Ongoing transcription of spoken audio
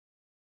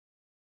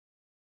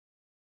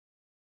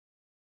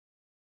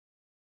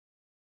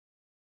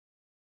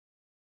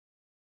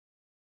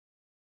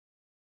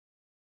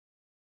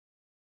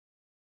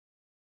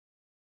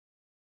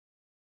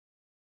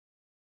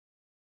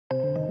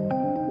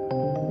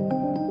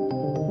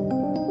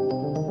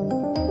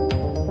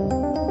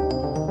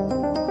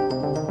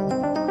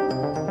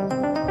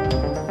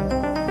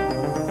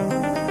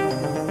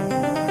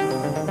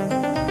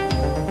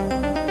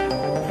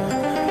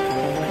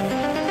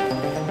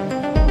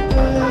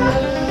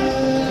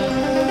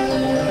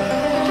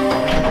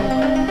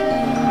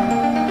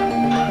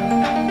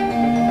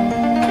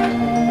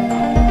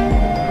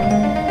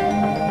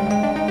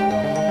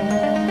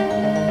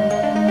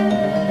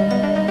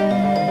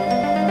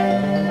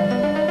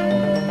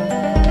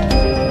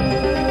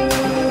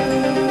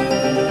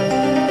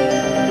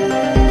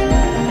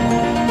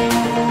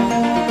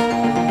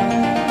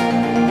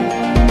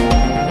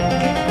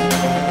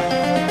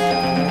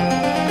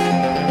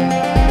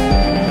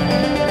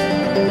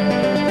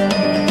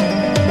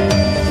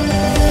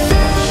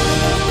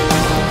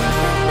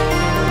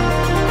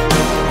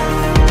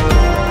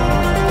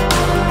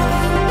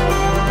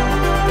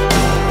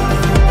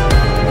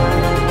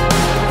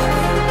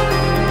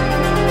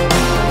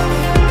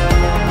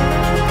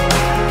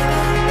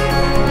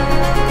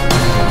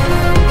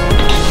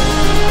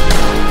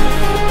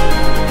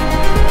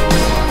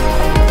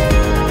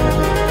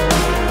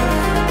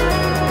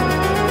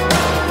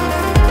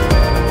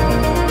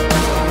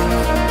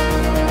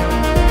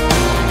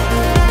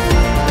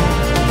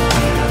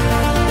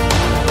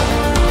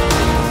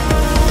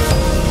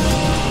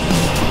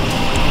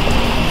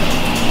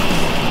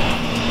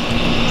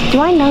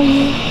I know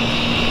you?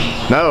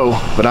 No,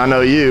 but I know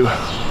you.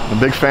 I'm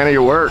a big fan of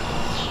your work.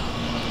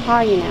 How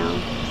are you now?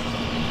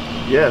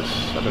 Yes,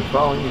 I've been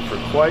following you for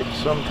quite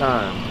some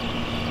time.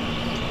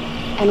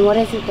 And what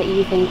is it that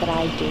you think that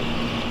I do?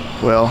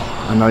 Well,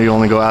 I know you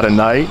only go out at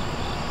night.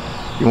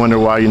 You wonder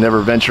why you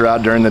never venture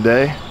out during the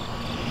day?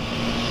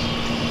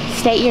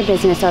 State your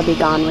business or be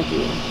gone with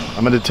you.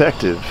 I'm a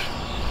detective.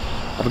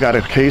 I've got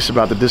a case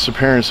about the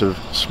disappearance of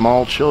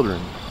small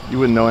children. You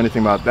wouldn't know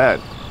anything about that,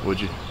 would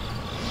you?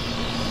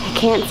 I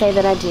can't say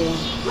that I do.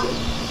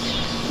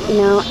 You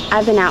know,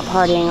 I've been out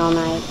partying all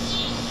night.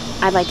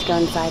 I'd like to go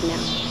inside now.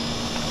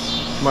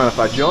 Mind if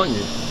I join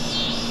you?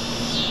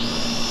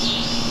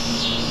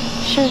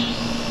 Sure.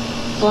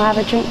 We'll have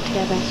a drink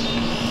together.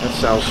 That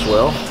sounds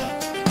swell.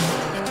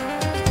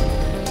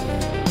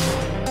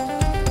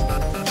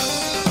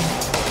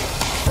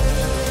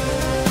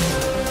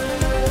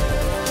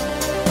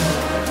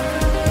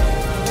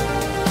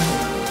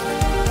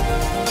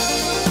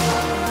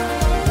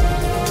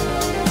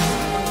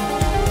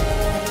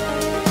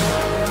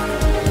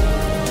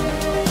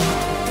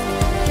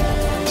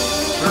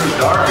 It's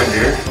dark in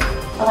here.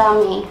 Allow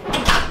me.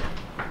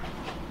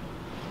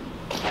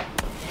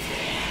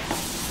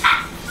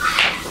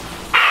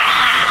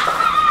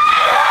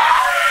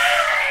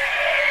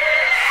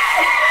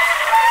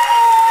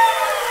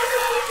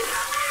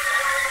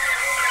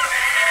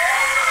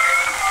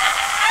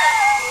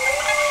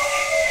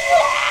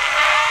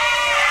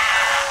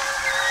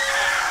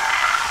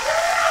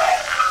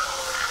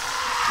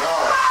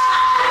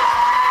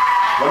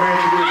 Let me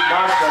introduce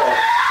myself.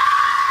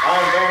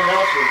 I'm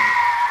Zanelotti.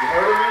 You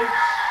heard of me?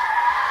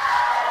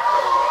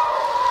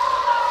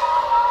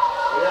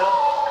 Yeah?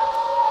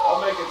 I'll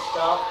make it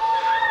stop.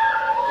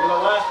 It'll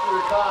last for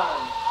your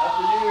time.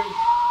 After you,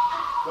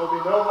 there'll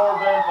be no more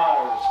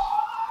vampires.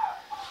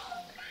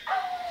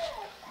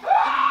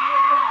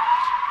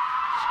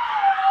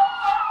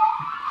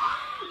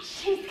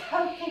 She's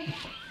coming.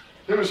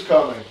 Who's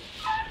coming?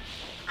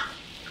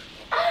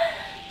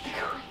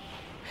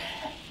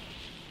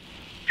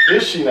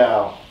 Is she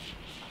now?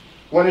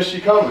 When is she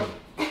coming?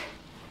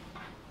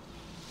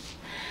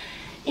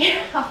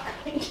 You're not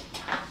going to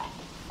die.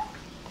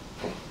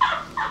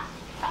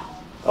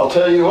 I'll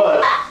tell you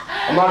what,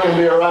 I'm not going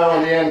to be around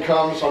when the end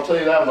comes, I'll tell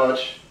you that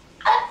much.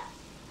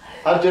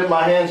 I dip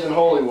my hands in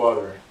holy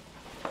water.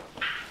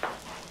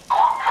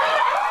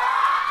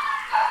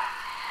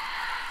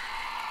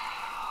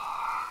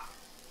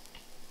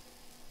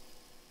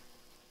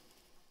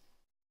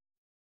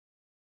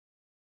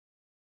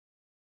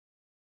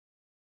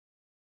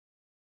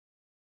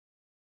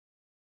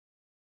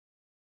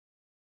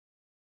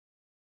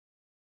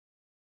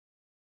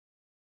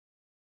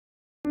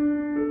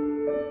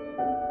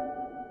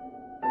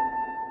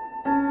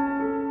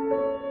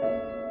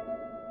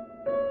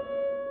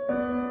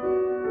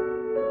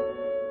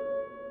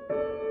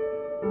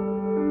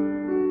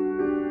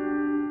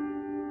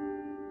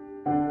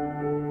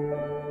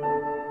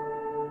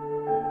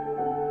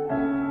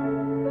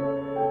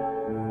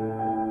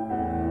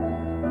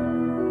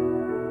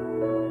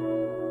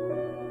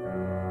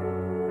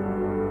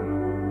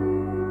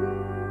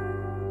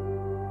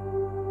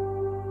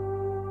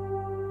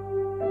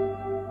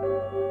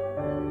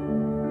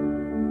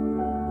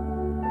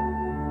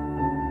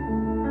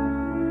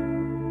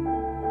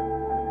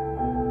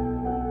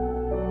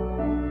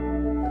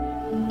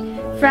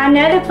 For I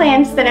know the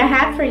plans that I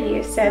have for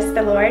you, says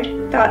the Lord,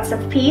 thoughts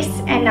of peace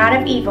and not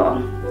of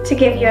evil, to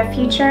give you a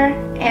future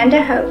and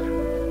a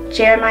hope.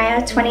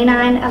 Jeremiah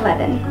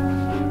 29:11.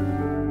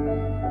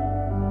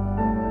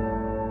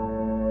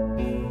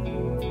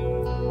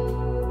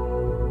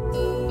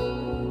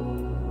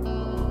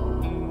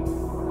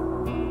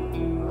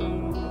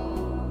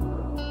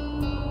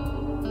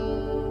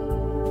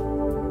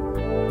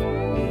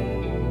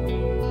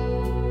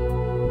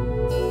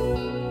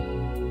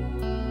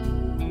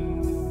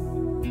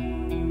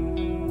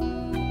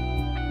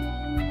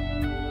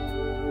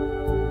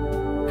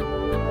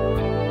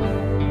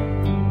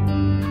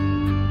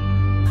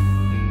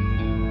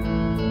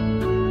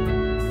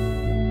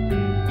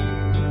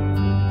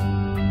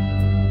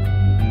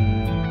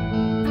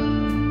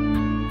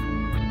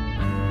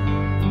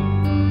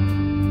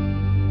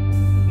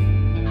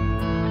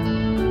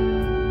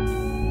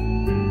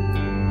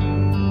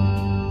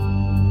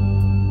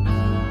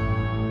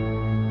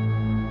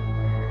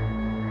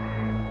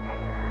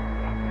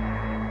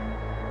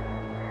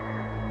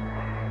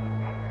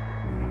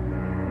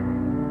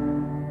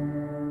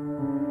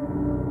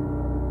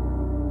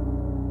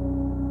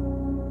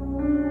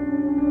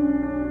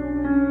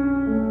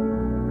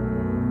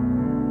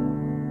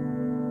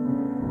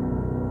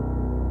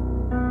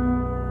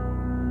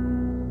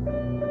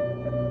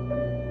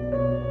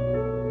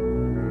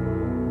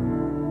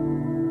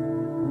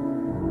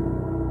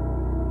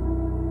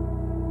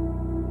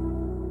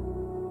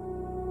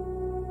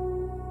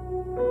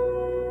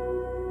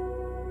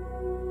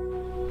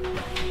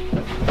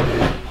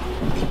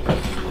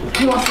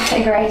 Who wants to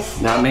say grace?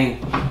 Not me.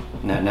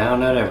 Not now,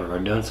 not ever.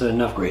 I've done said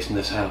enough grace in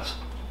this house.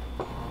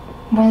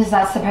 What is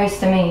that supposed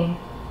to mean?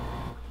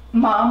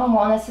 Mom will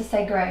want us to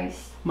say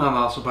grace. Mom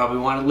also probably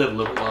wanted to live a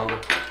little bit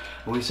longer.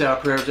 And we say our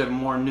prayers every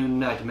morning, noon, and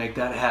night to make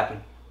that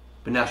happen.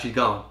 But now she's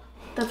gone.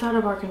 That's out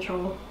of our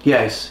control.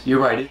 Yes, you're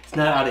right. It's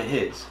not out of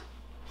his.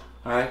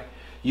 Alright?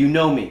 You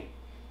know me.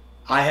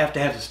 I have to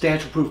have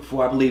substantial proof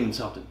before I believe in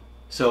something.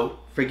 So,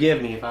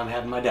 forgive me if I'm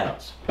having my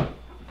doubts.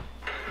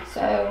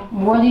 So,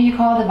 what do you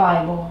call the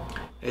Bible?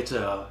 It's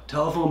a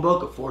telephone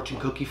book of fortune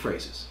cookie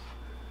phrases.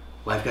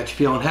 Life got you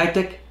feeling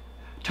hectic?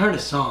 Turn to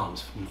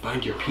Psalms and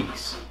find your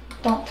peace.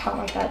 Don't talk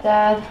like that,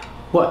 Dad.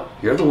 What?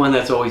 You're the one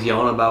that's always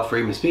yelling about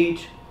freedom of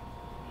speech.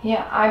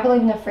 Yeah, I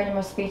believe in the freedom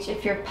of speech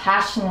if you're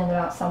passionate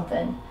about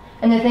something.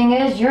 And the thing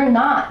is, you're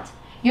not.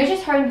 You're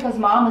just hurting because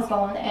Mom is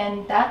gone,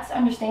 and that's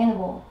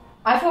understandable.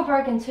 I feel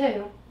broken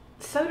too.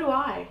 So do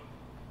I.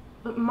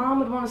 But Mom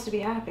would want us to be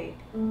happy.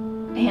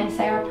 And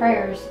say our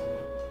prayers.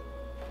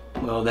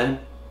 Well then,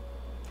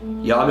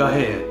 y'all go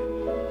ahead.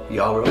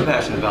 Y'all really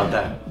passionate about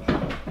that.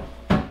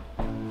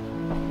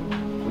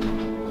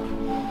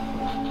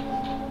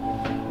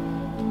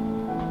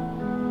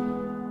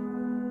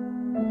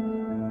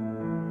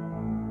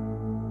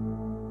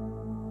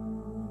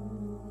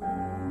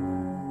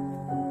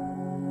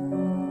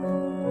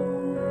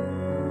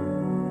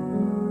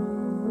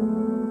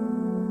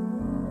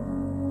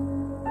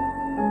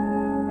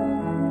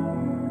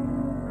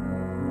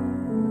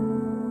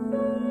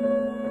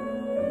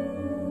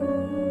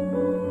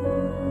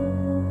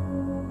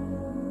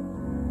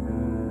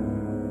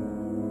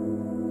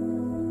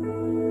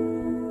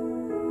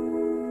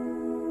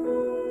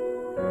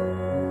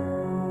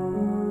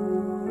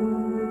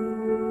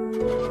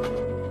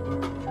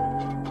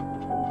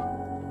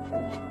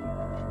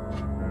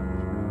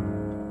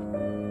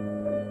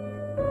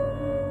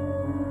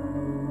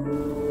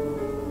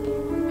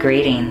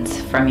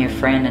 Greetings from your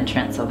friend in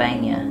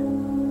Transylvania,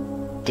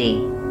 D.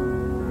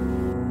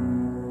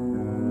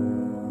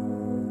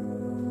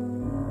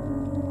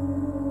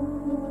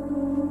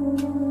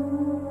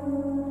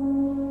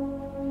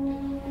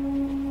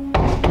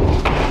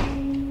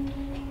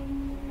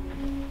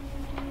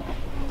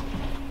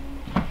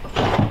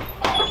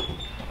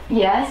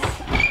 Yes?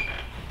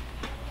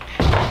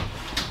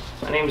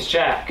 My name's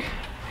Jack.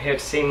 I'm here to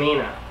see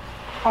Mina.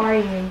 Are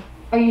you?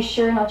 Are you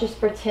sure you're not just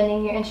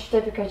pretending you're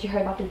interested because you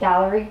heard about the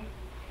dowry?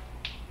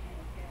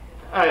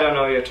 I don't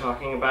know what you're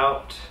talking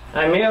about.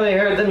 I merely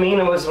heard that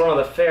Mina was one of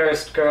the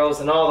fairest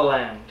girls in all the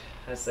land,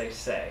 as they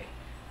say.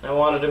 I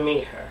wanted to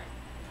meet her.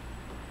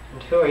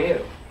 And who are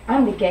you?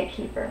 I'm the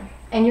gatekeeper,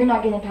 and you're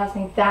not getting past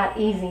me that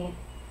easy.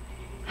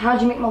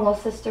 How'd you meet my little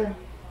sister?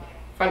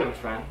 Friend of a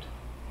friend.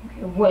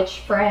 Which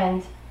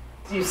friend?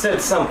 You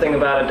said something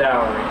about a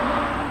dowry.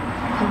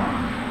 Come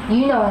on,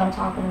 you know what I'm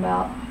talking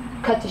about.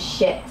 Cut to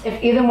shit.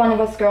 If either one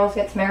of us girls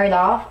gets married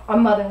off, our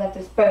mother left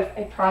us both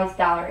a prize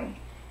dowry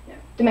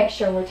to make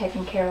sure we're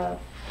taken care of.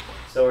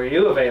 So are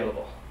you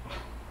available?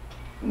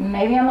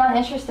 Maybe I'm not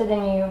interested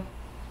in you.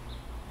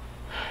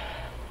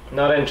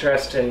 Not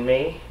interested in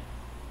me?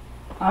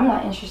 I'm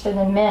not interested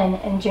in men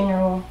in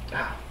general.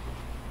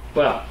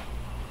 Well,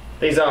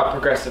 these are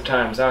progressive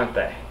times, aren't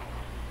they?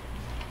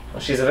 Well,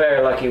 she's a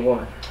very lucky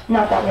woman.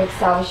 Not that we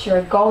established you're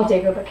a gold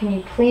digger, but can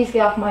you please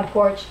get off my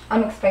porch?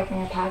 I'm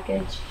expecting a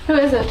package. Who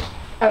is it?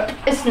 Oh,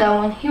 it's no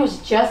one. He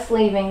was just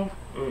leaving.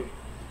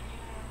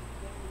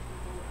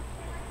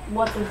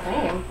 What's his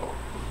name?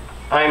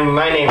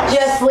 My name is...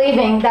 Just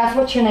leaving. That's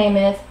what your name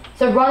is.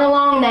 So run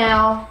along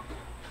now.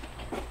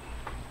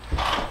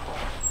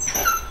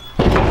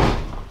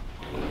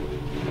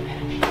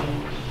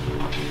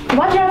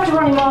 Why'd you have to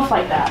run him off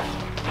like that?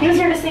 He was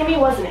here to see me,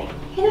 wasn't he?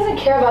 He doesn't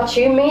care about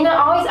you, Mina.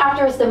 All he's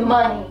after is the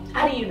money.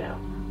 How do you know?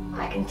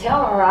 I can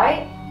tell, all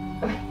right?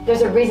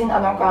 There's a reason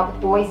I don't go out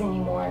with boys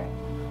anymore.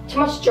 Too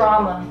much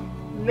drama.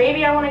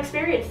 Maybe I want to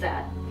experience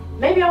that.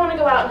 Maybe I want to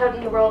go out and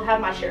in the world have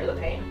my share of the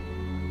pain.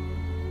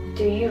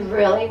 Do you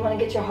really want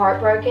to get your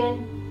heart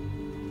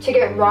broken? To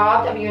get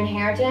robbed of your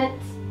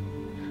inheritance?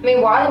 I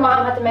mean, why did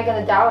Mom have to make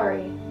it a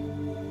dowry?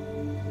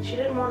 She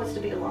didn't want us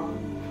to be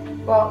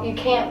alone. Well, you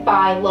can't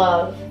buy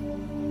love.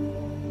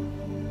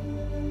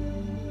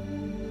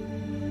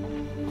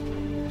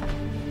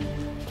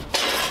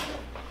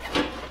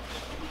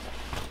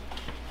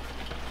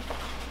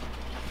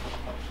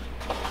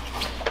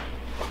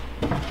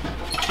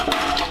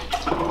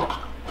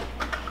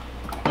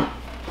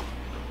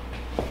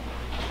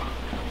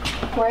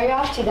 Where are you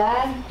off to,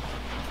 Dad?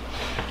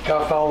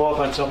 Gotta follow up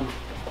on something.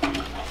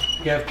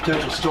 You have a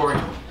potential story.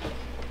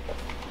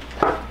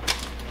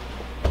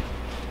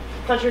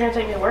 Thought you were gonna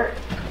take me to work.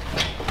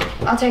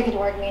 I'll take you to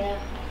work, Mina.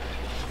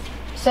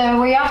 So,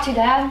 where are you off to,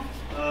 Dad?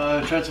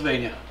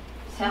 Transylvania.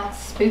 Sounds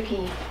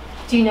spooky.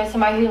 Do you know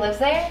somebody who lives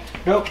there?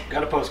 Nope,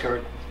 got a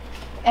postcard.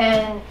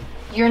 And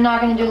you're not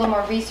going to do a little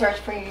more research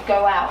before you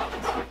go out?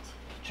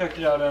 Checked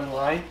it out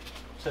online.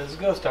 Says it's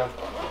a ghost town.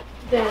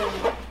 Then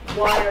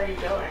why are you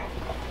going?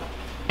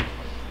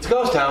 It's a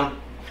ghost town.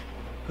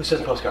 Who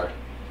sends a postcard?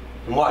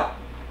 And why?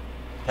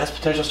 That's a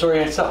potential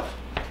story in itself.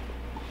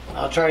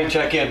 I'll try and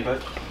check in, but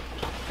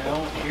if I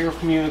don't hear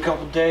from you in a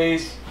couple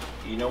days,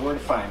 you know where to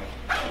find me.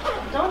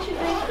 Don't you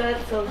think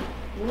that's a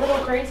little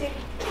crazy?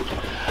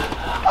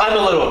 I'm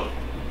a little...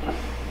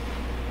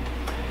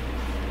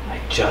 I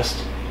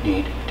just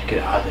need to get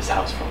out of this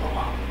house for a little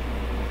while.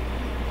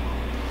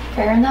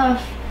 Fair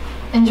enough.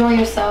 Enjoy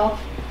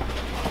yourself.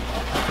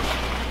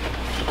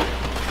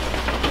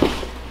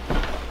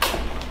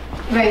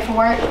 Ready for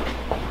work?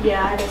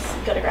 Yeah, I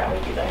just gotta grab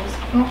a few things.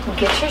 Well,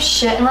 get your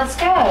shit and let's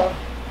go.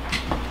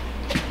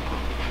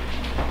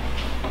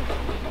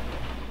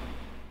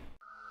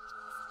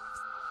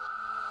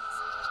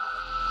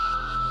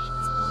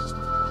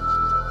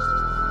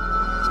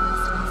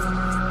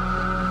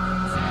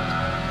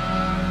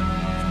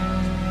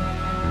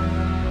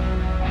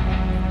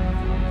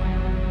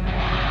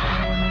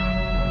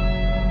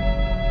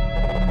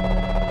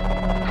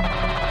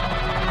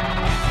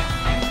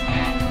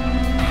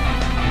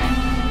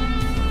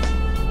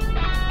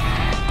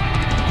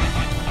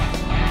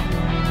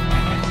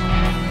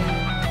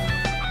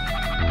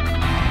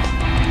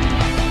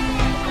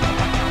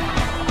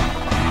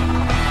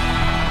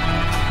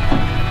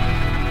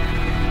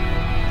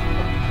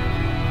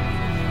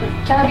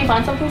 Can I help you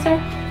find something, sir?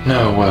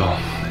 No, well,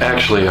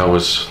 actually I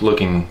was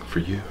looking for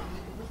you.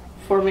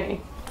 For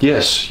me?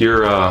 Yes,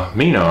 you're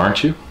Mina,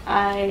 aren't you?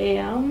 I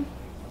am.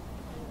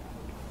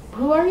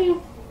 Who are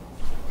you?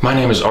 My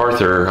name is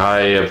Arthur. I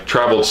have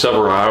traveled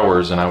several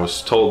hours and I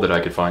was told that I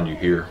could find you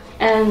here.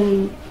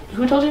 And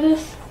who told you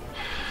this?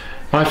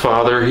 My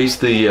father, he's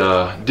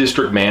the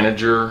district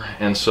manager,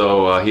 and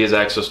so he has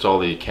access to all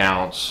the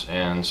accounts,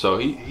 and so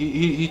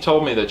he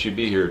told me that you'd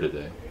be here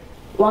today.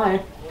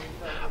 Why?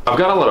 I've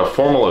got a lot of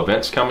formal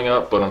events coming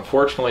up, but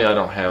unfortunately I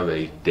don't have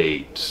a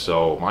date,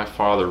 so my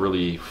father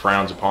really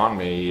frowns upon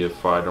me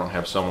if I don't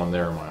have someone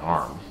there in my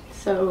arm.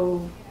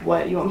 So,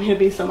 what, you want me to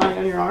be somebody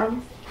on your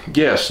arm?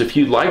 Yes, if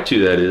you'd like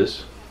to, that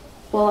is.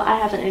 Well, I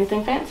haven't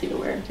anything fancy to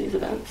wear to these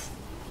events.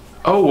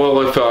 Oh,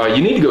 well, if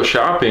you need to go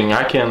shopping,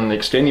 I can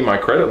extend you my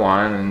credit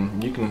line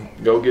and you can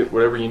go get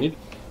whatever you need.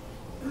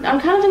 I'm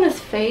kind of in this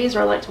phase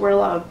where I like to wear a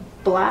lot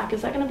of black.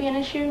 Is that going to be an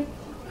issue?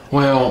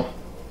 Well,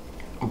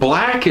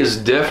 black is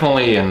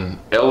definitely an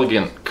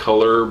elegant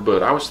color,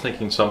 but I was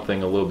thinking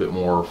something a little bit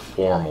more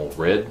formal.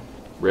 Red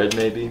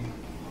maybe?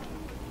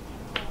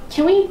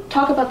 Can we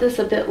talk about this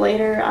a bit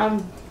later?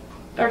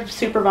 Our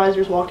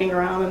supervisor's walking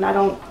around and I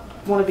don't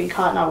want to be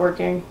caught not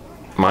working.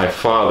 My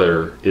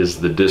father is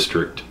the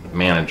district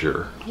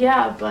manager.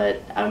 Yeah,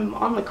 but I'm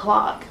on the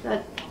clock.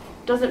 That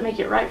doesn't make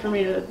it right for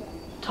me to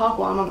talk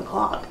while I'm on the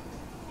clock.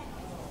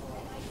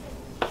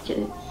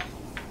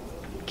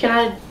 Can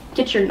I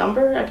get your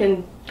number? I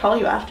can call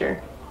you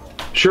after.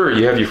 Sure,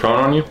 you have your phone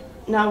on you?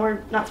 No,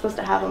 we're not supposed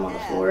to have them on the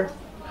floor.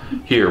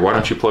 Here, why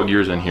don't you plug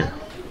yours in here?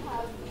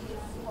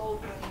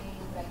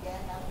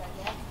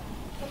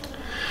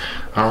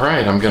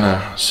 Alright, I'm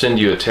gonna send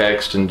you a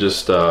text and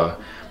just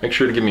make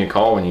sure to give me a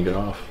call when you get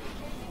off.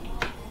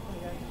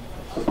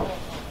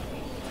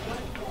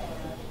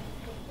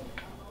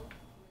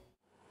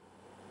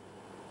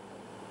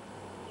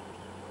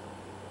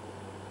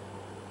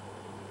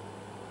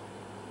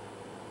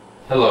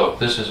 Hello,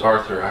 this is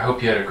Arthur. I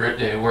hope you had a great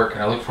day at work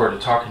and I look forward to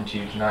talking to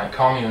you tonight.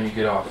 Call me when you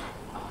get off.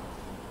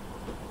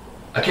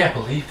 I can't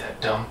believe that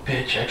dumb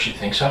bitch actually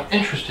thinks I'm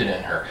interested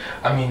in her.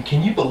 I mean,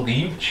 can you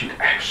believe that you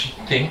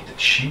actually think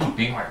that she would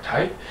be my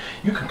type?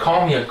 You can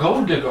call me a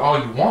gold digger all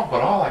you want,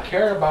 but all I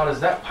care about is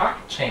that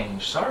pocket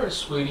change. Sorry,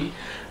 sweetie.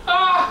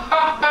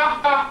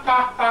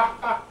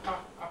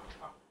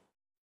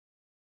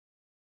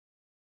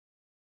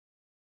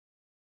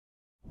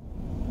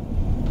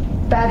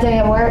 Bad day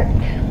at work.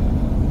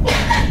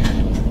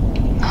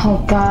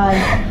 Oh God,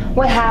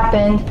 what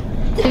happened?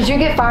 Did you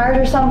get fired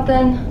or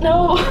something?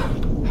 No.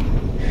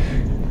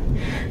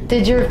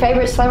 Did your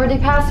favorite celebrity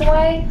pass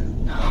away?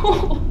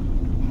 No.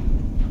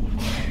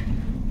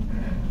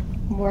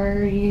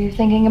 Were you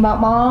thinking about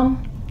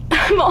Mom?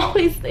 I'm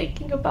always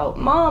thinking about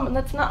Mom, and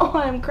that's not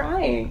why I'm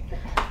crying.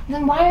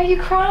 Then why are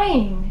you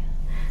crying?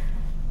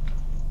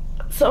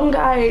 Some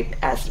guy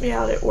asked me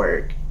out at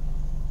work,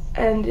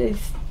 and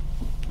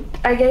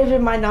I gave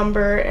him my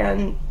number,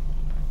 and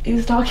he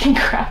was talking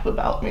crap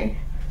about me.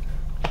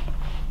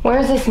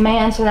 Where's this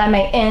man so that I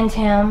may end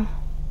him?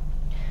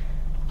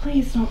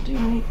 Please don't do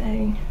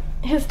anything.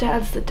 His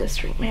dad's the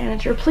district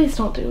manager. Please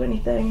don't do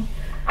anything.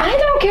 I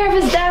don't care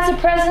if his dad's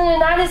the president of the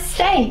United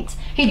States.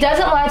 He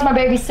doesn't lie to my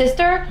baby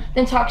sister,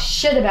 then talk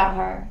shit about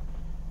her.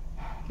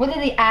 What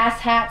did the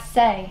asshat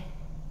say?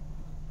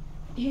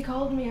 He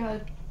called me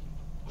a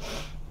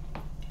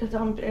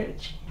dumb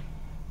bitch.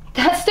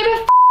 That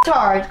stupid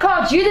tard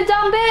called you the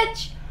dumb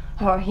bitch?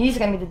 Oh, he's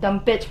gonna be the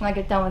dumb bitch when I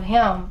get done with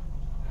him.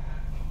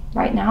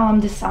 Right now I'm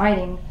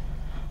deciding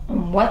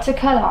on what to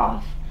cut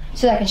off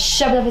so that I can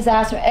shove it up his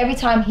ass so every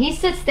time he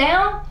sits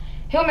down,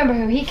 he'll remember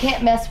who he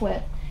can't mess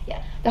with.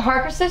 Yeah, the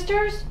Harker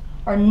sisters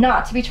are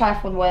not to be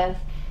trifled with.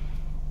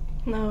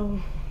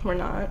 No, we're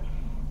not.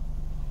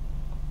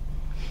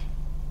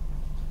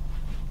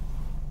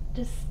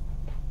 Just,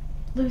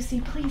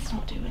 Lucy, please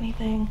don't do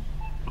anything.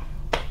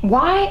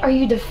 Why are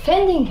you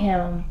defending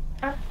him?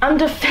 I'm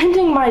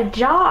defending my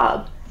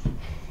job.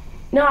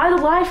 No, I'd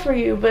lie for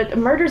you, but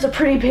murder's a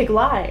pretty big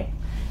lie.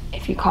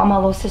 If you call my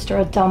little sister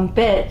a dumb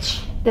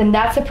bitch, then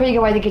that's a pretty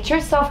good way to get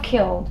yourself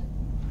killed.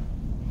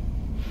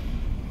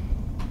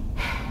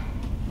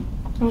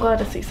 I'm glad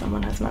to see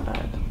someone has my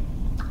back.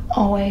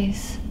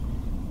 Always.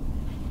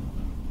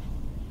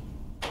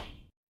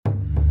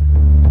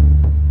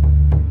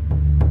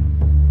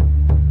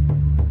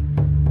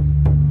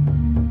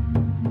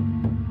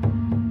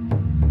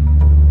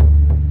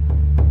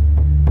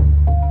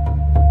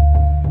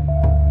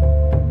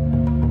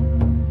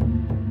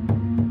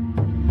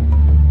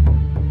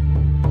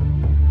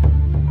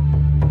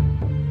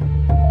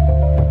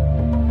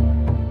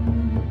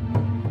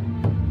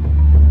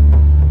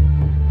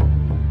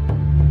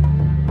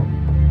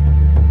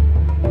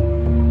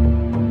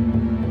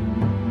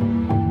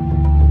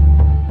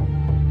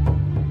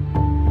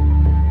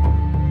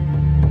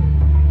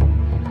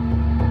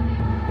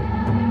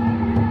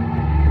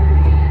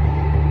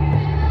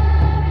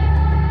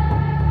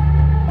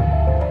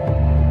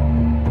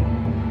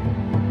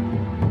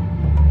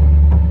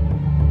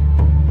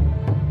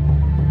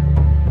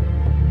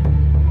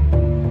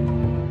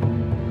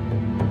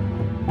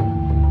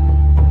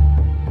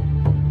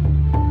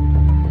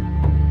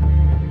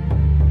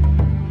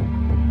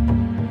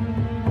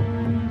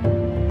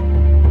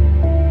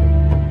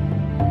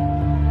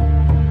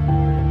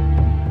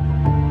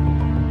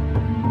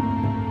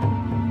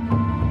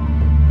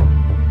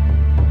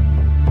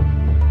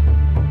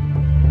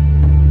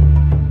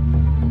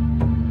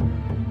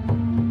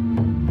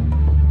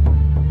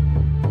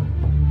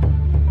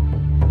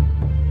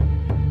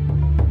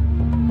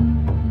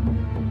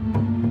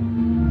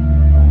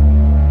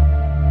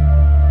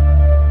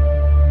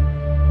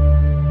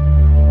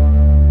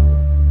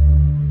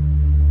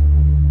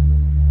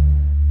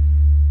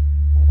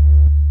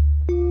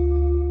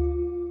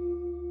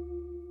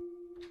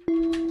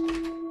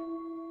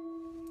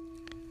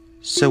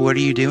 So what are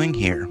you doing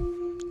here?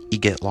 You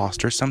get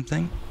lost or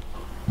something?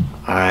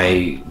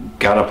 I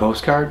got a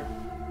postcard?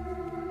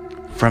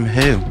 From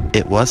who?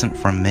 It wasn't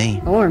from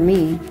me. Or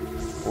me.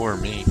 Or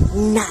me.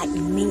 Not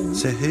me.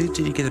 So who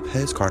did you get a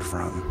postcard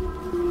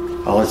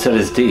from? All it said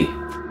is D.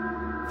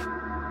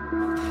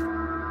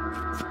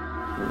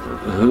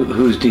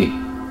 Who's D?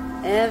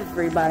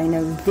 Everybody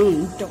knows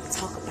D. Don't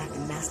talk about the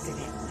master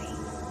that way.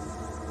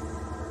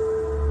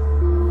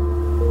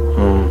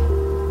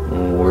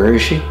 Where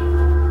is she?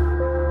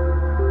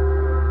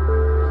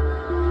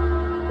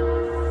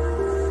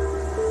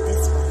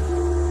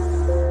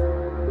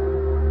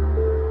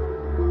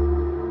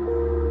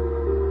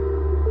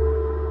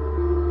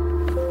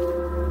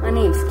 My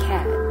name's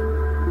Kat.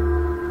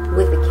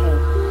 With a K.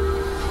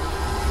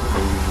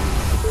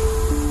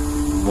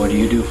 What do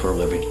you do for a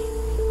living?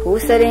 Who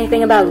said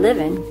anything about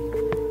living?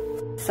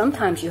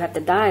 Sometimes you have to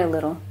die a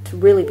little to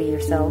really be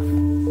yourself.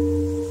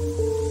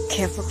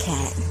 Careful,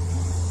 Kat.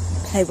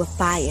 Play with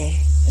fire.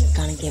 You're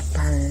gonna get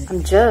burned.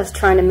 I'm just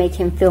trying to make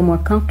him feel more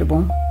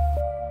comfortable.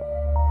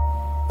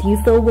 Do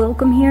you feel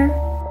welcome here,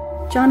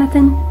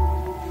 Jonathan?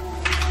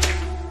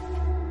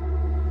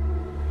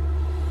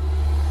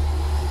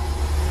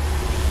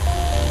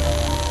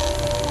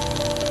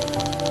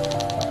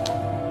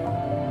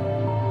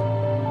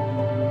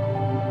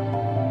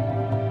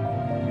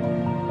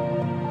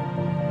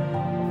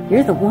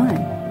 You're the one.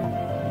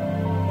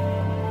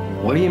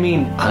 What do you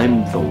mean,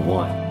 I'm the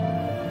one?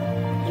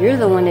 You're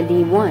the one that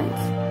D wants.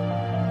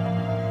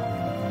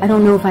 I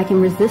don't know if I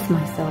can resist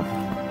myself.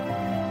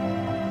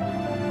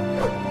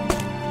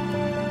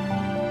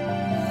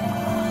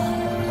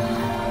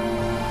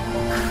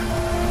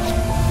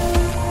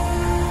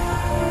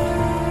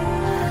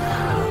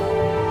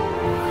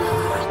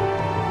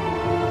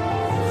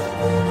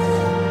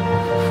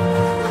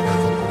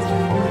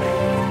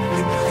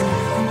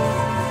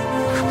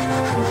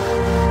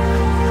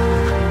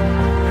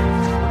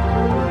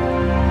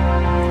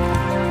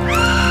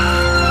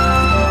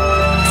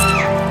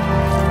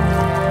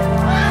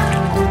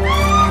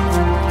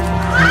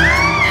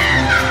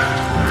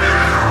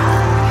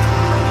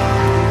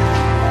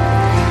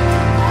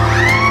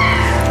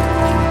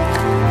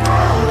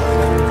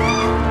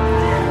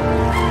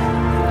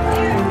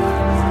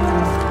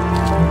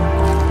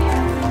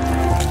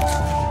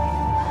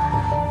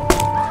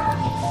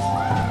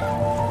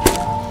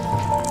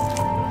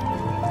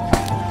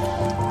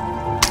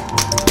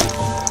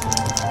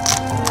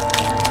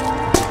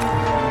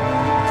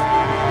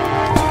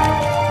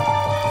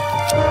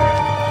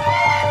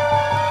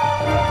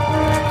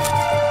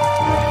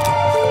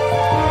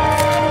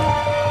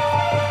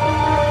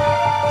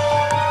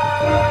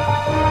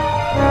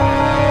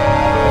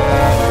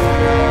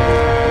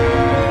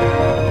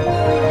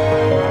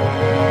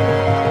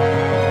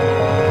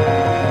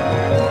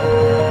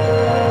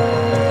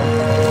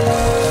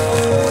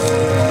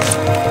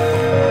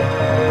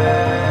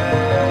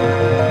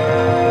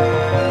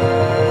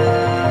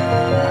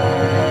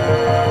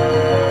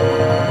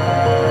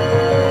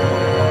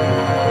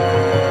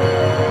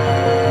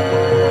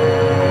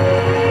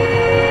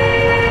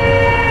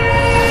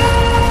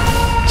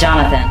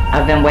 Jonathan,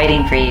 I've been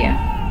waiting for you.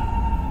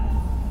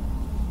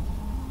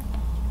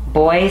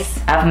 Boys,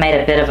 I've made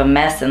a bit of a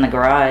mess in the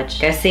garage.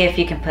 Go see if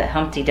you can put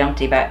Humpty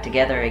Dumpty back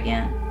together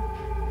again.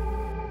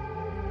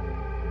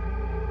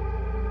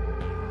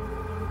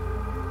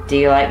 Do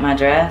you like my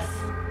dress?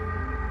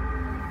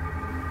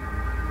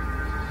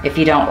 If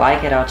you don't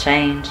like it, I'll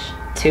change.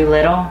 Too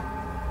little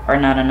or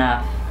not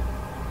enough?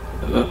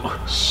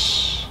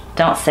 Shh.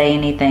 Don't say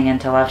anything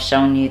until I've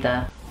shown you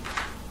the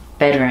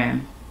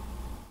bedroom.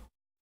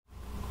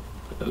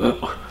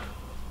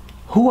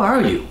 Who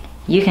are you?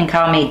 You can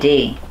call me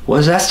D. What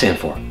does that stand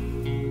for?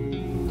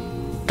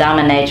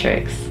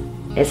 Dominatrix.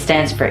 It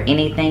stands for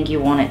anything you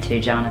want it to,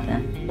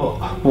 Jonathan. Well,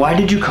 why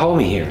did you call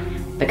me here?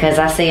 Because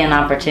I see an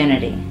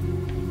opportunity.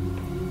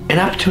 An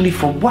opportunity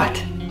for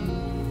what?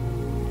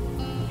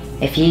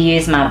 If you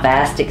use my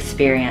vast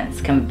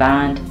experience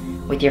combined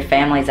with your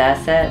family's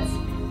assets,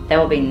 there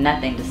will be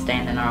nothing to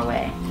stand in our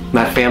way.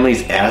 My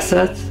family's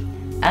assets?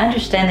 I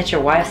understand that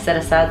your wife set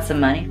aside some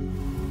money.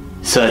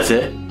 So that's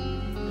it?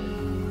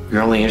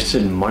 You're only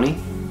interested in money?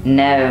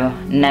 No,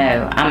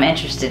 I'm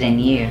interested in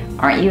you.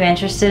 Aren't you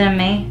interested in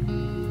me?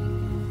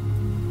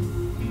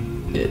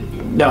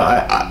 No,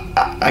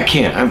 I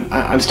can't.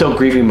 I'm still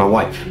grieving my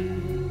wife.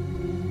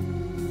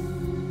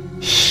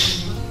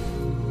 Shh.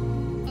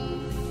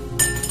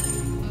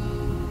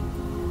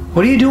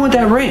 What are you doing with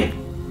that ring?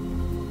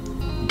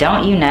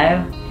 Don't you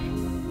know?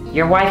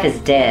 Your wife is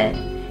dead.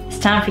 It's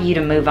time for you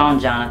to move on,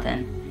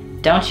 Jonathan.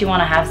 Don't you want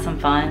to have some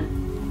fun?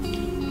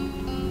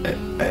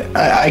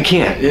 I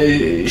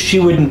can't. She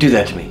wouldn't do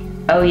that to me.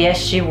 Oh yes,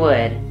 she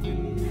would.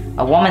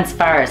 A woman's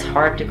fire is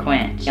hard to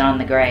quench beyond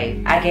the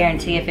grave. I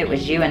guarantee if it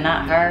was you and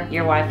not her,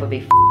 your wife would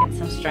be f***ing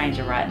some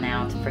stranger right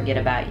now to forget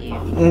about you.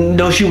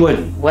 No, she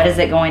wouldn't. What is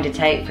it going to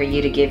take for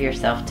you to give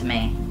yourself to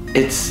me?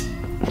 It's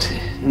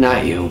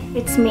not you.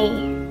 It's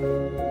me.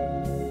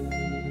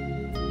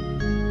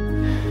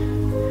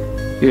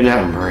 You're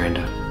not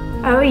Miranda.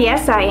 Oh,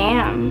 yes, I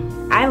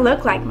am. I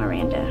look like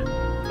Miranda.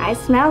 I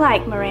smell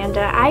like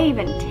Miranda. I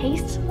even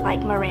taste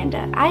like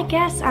Miranda. I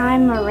guess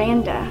I'm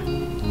Miranda.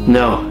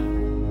 No.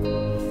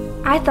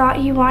 I thought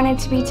you wanted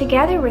to be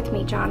together with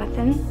me,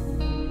 Jonathan.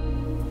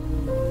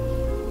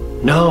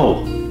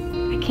 No.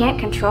 I can't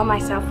control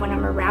myself when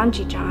I'm around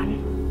you,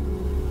 John.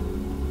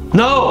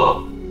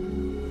 No!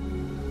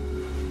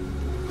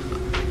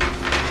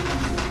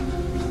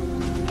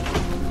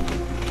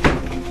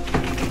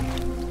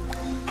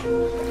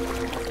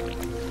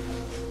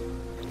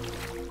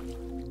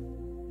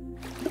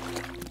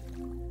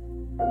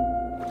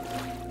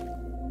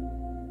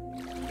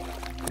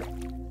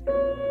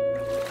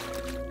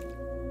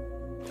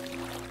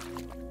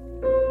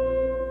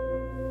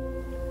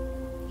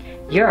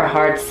 You're a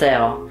hard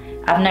sell.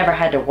 I've never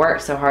had to work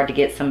so hard to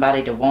get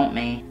somebody to want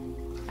me.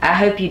 I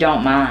hope you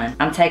don't mind.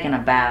 I'm taking a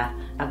bath.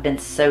 I've been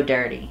so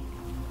dirty.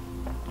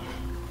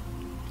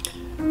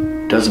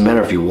 Doesn't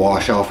matter if you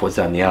wash off what's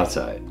on the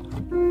outside.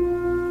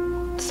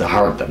 It's the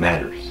heart that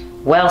matters.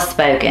 Well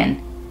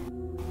spoken.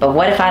 But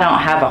what if I don't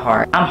have a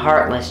heart? I'm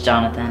heartless,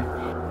 Jonathan.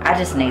 I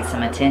just need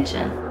some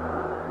attention.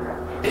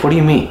 What do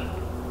you mean?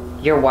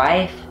 Your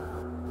wife?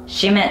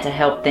 She meant to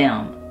help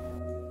them.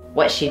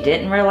 What she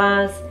didn't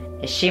realize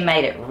is she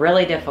made it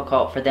really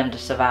difficult for them to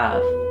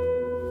survive.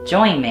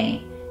 Join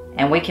me,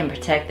 and we can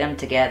protect them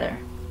together.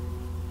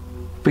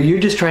 But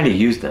you're just trying to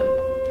use them.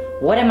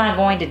 What am I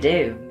going to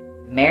do?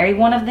 Marry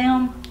one of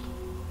them?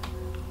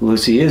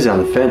 Lucy is on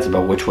the fence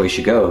about which way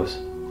she goes.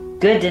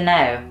 Good to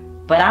know,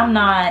 but I'm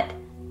not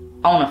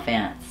on a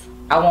fence.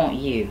 I want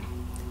you.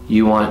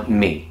 You want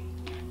me?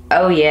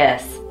 Oh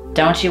yes.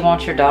 Don't you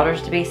want your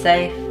daughters to be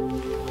safe?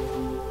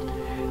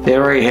 They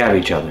already have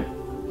each other.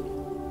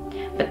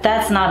 But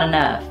that's not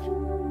enough.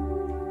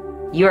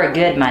 You are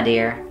good, my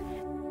dear,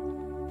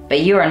 but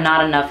you are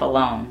not enough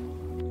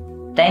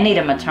alone. They need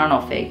a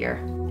maternal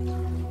figure,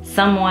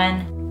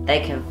 someone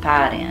they can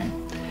confide in.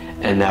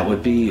 And that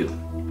would be you.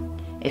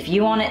 If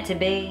you want it to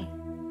be,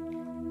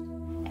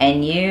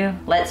 and you,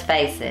 let's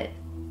face it,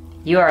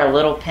 you are a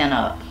little pent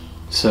up.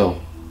 So,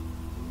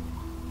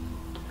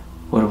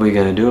 what are we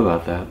gonna do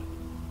about that?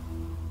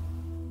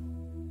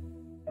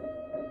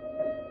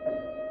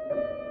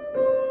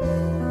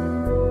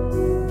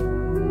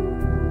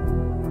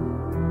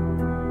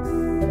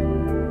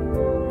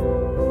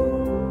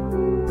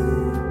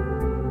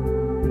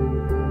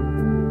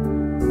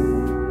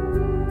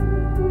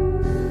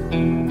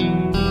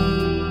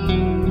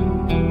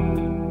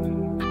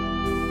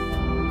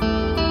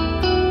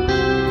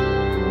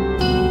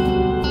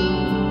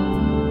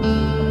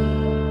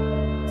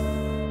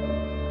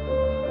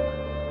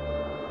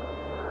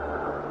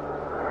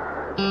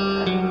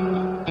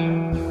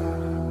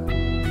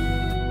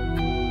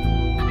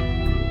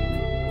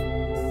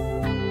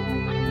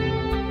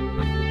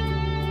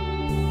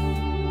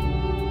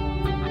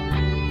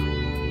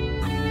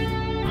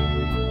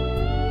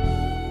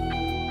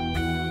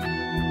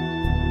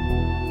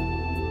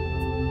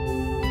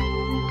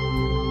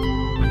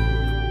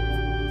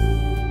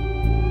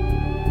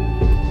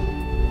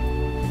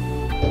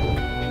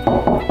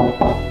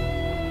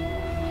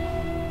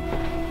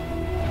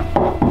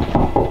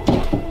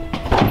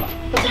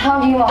 What the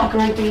hell do you want,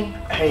 groupie?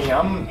 Hey,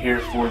 I'm here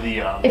for the,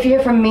 If you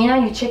hear from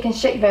Mina, you chicken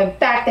shit, you better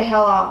back the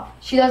hell off.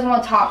 She doesn't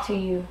want to talk to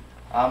you.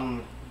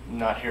 I'm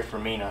not here for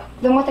Mina.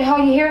 Then what the hell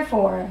are you here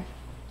for?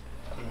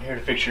 I'm here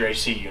to fix your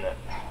AC unit.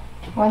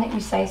 Why didn't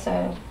you say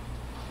so?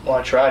 Well,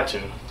 I tried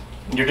to.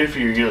 You're due for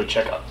your yearly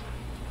checkup.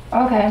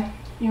 Okay.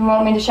 You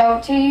want me to show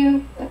it to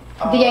you?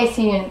 The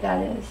AC unit,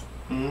 that is.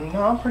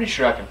 No, I'm pretty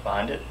sure I can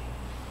find it.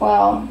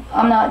 Well,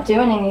 I'm not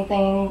doing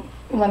anything.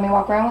 You let me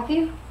walk around with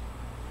you?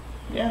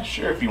 Yeah,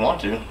 sure, if you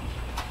want to.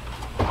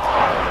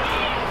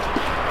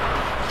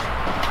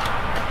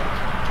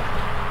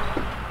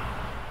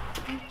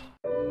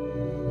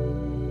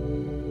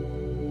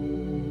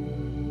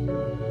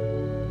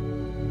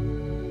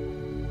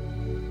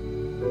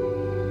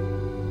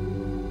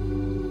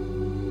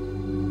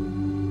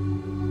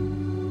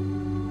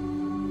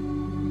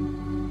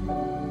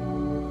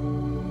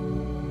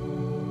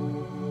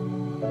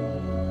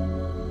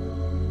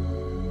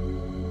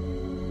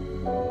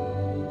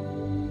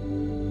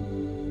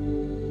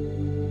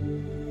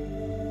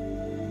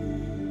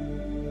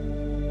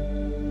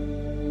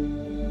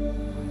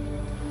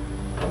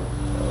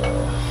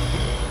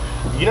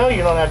 You know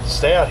you don't have to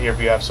stay out here if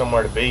you have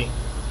somewhere to be.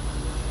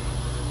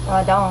 Well,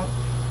 I don't.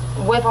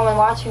 What if I'm gonna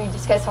watch you and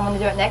just get someone to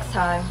do it next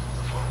time?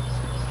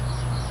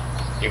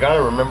 You're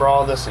gonna remember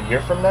all this a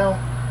year from now?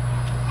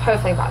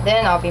 Hopefully by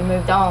then I'll be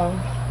moved on.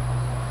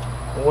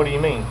 What do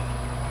you mean?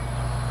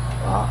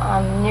 Well,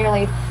 I'm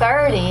nearly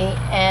 30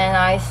 and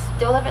I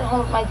still live at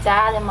home with my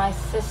dad and my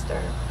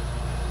sister.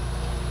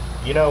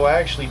 You know, I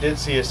actually did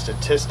see a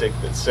statistic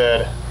that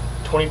said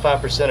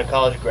 25% of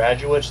college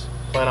graduates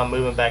plan on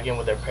moving back in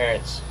with their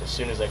parents as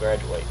soon as they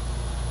graduate.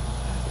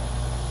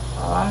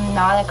 Well, I'm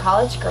not a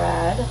college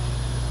grad.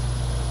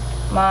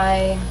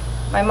 My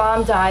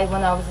mom died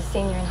when I was a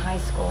senior in high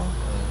school.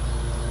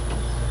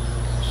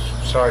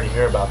 Sorry to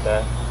hear about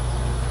that.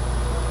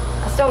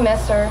 I still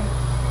miss her.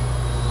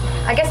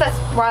 I guess that's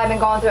why I've been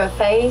going through a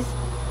phase.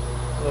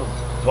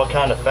 What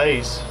kind of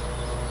phase?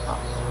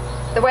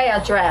 The way I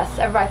dress.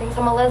 Everybody thinks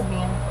I'm a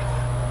lesbian.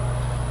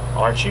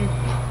 Aren't you?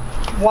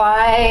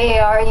 Why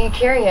are you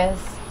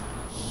curious?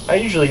 I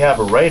usually have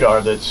a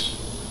radar that's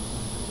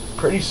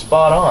pretty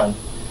spot on.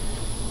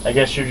 I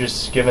guess you're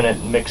just giving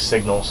it mixed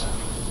signals.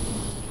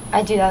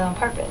 I do that on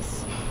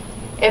purpose.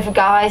 If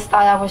guys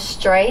thought I was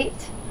straight,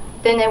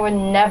 then they would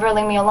never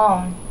leave me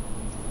alone.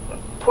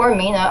 Poor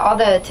Mina, all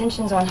the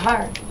attention's on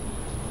her.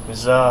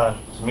 Is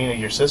Mina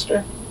your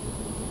sister?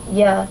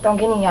 Yeah, don't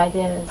get any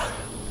ideas.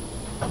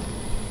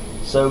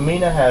 So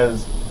Mina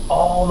has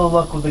all the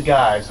luck with the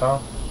guys, huh?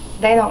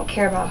 They don't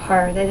care about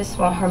her, they just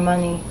want her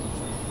money.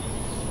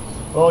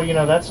 Well, you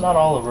know, that's not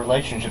all a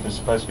relationship is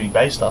supposed to be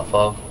based off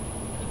of.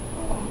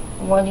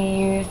 What do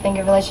you think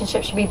a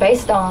relationship should be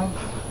based on?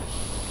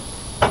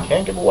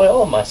 Can't give away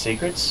all of my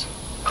secrets.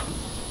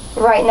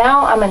 Right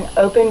now, I'm an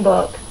open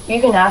book. You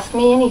can ask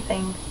me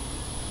anything.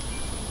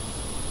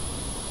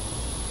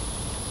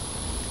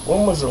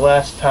 When was the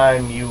last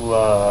time you,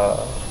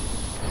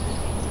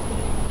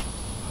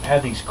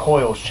 had these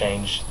coils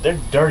changed? They're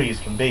dirty as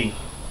can be.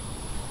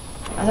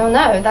 I don't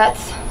know,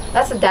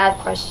 that's a dad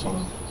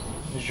question.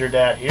 Is your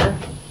dad here?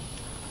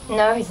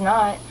 No, he's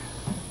not.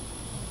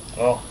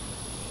 Well,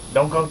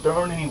 don't go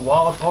throwing any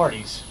wild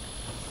parties.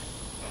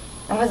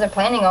 I wasn't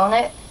planning on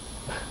it.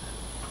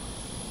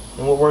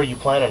 And what were you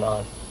planning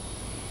on?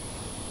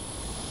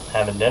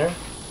 Having dinner?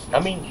 I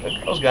mean, the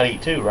girls gotta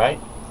eat too, right?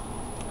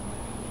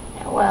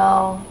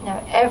 Well,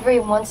 every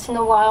once in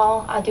a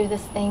while, I do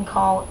this thing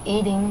called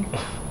eating.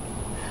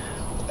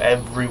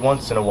 Every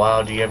once in a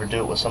while, do you ever do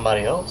it with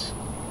somebody else?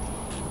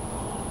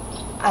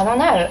 I don't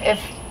know.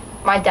 If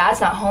my dad's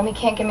not home, he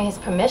can't give me his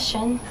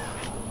permission.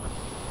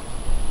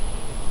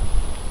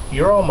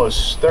 You're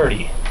almost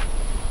 30,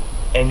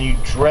 and you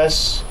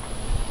dress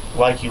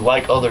like you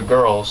like other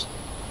girls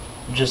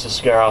just to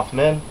scare off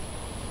men.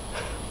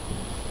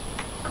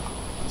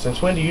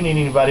 Since when do you need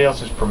anybody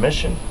else's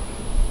permission?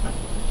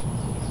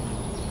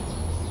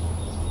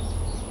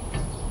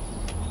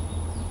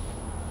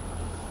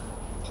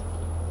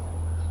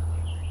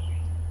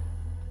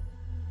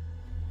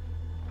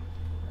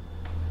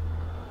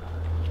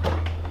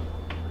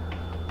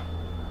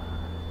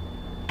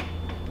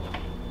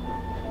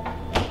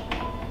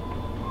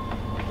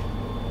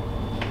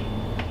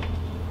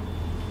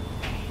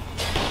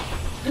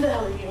 Who the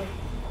hell are you?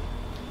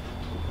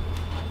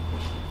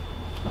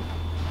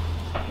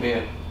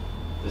 Mia,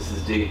 this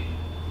is Dee.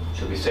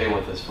 She'll be staying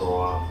with us for a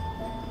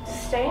while.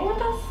 Staying with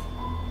us?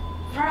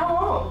 For how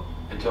long?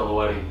 Until the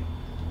wedding.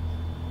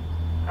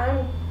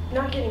 I'm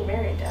not getting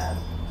married, Dad.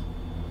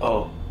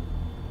 Oh,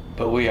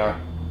 but we are.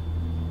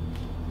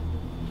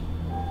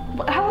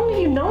 How long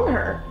have you known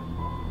her?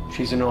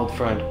 She's an old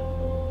friend.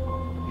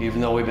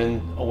 Even though we've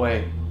been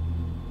away,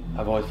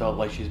 I've always felt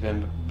like she's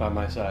been by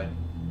my side.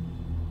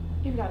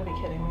 You've got to be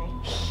kidding me.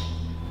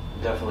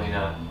 Definitely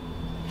not.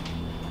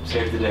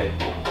 Save the day.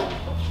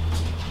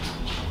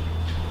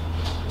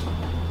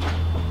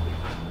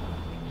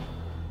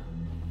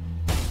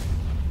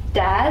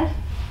 Dad?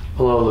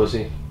 Hello,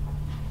 Lucy.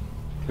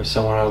 There's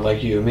someone I would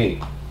like you to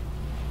meet.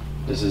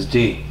 This is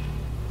Dee.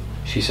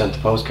 She sent the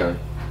postcard.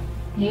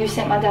 You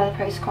sent my dad a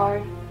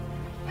postcard?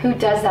 Who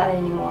does that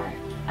anymore?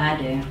 I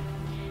do.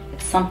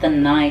 It's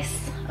something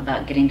nice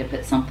about getting to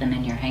put something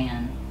in your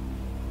hand.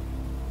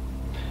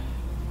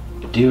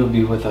 Dee will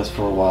be with us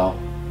for a while.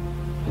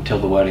 Until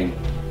the wedding.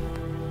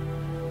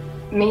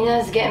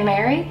 Mina's getting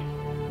married?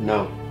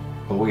 No,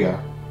 but we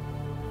are.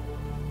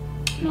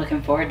 I'm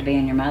looking forward to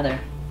being your mother.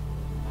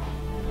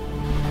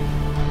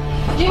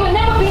 You would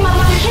never be my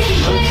mother, kicking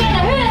shit. Who the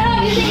hell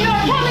do you think you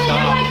are coming in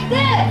here like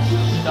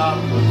this? Stop.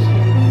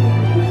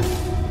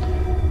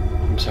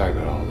 I'm sorry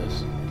about all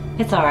this.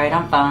 It's alright,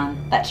 I'm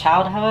fine. That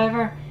child,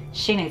 however,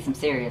 she needs some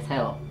serious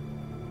help.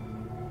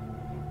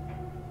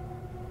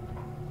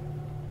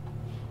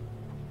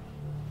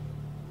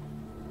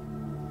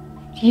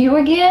 You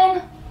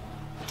again?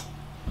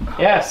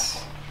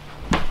 Yes.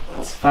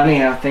 It's funny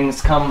how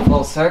things come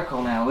full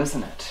circle now,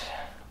 isn't it?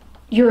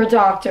 You're a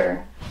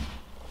doctor.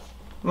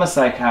 I'm a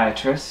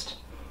psychiatrist.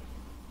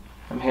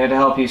 I'm here to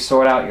help you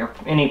sort out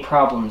any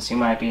problems you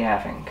might be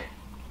having.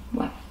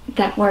 Well,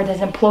 that word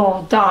isn't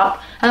plural, doc.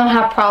 I don't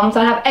have problems,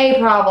 I have a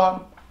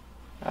problem.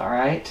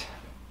 Alright.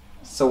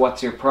 So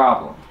what's your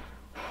problem?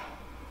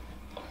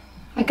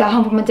 I got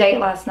home from a date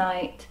last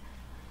night.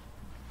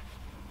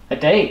 A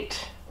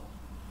date?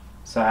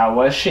 So how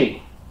was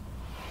she?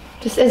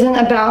 This isn't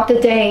about the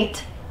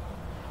date.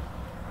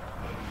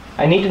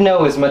 I need to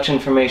know as much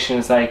information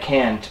as I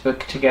can to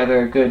put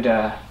together a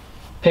good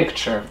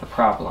picture of the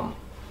problem.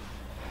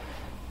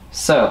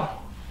 So,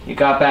 you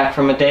got back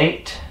from a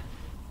date?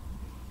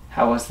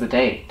 How was the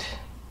date?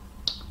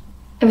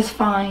 It was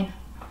fine.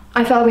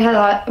 I felt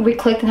we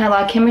clicked and had a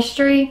lot of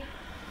chemistry.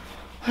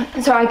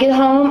 And so I get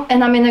home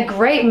and I'm in a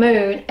great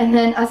mood, and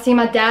then I see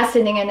my dad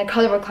sitting in the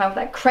color recline with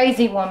that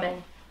crazy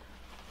woman.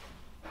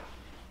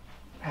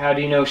 How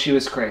do you know she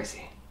was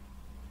crazy?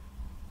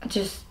 I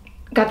just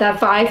got that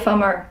vibe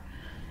from her.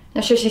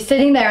 And so she's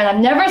sitting there, and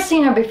I've never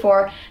seen her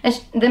before. And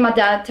then my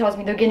dad tells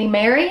me they're getting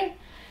married,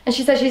 and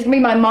she says she's gonna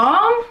be my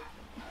mom.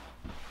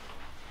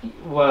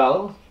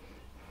 Well,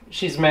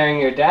 she's marrying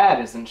your dad,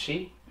 isn't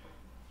she?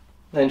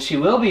 Then she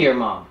will be your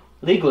mom,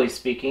 legally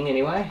speaking,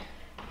 anyway.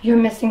 You're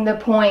missing the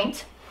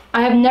point.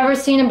 I have never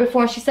seen her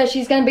before, and she says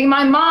she's gonna be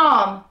my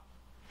mom.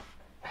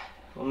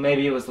 Well,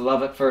 maybe it was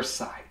love at first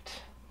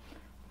sight.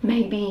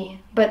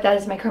 Maybe, but that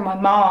doesn't make her my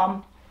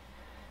mom.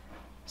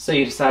 So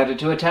you decided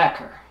to attack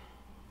her.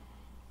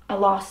 I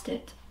lost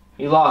it.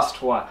 You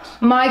lost what?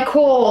 My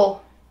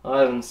cool. Well,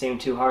 that doesn't seem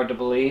too hard to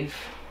believe.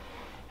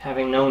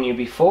 Having known you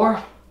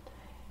before,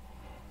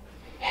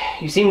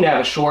 you seem to have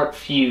a short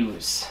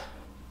fuse.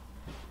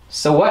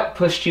 So what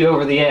pushed you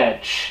over the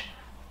edge?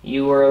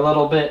 You were a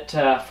little bit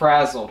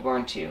frazzled,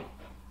 weren't you?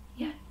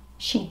 Yeah,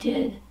 she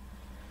did.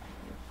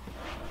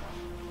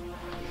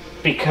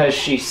 Because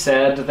she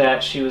said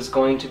that she was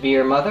going to be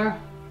your mother?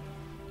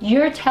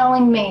 You're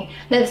telling me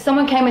that if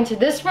someone came into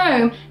this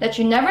room that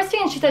you never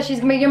seen, she said she's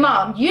gonna be your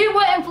mom, you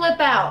wouldn't flip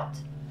out?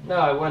 No,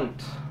 I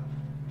wouldn't.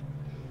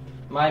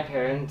 My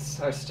parents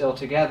are still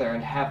together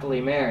and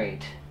happily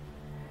married.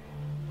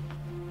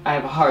 I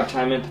have a hard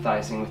time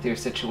empathizing with your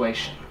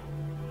situation.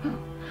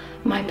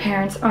 My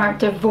parents aren't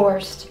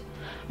divorced.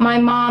 My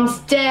mom's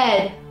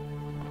dead.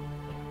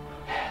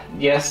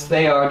 Yes,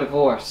 they are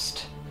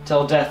divorced.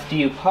 Till death do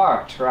you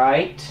part,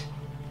 right?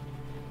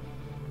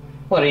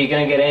 What, are you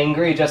gonna get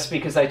angry just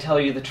because I tell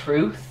you the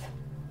truth?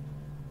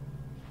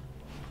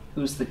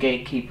 Who's the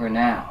gatekeeper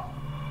now?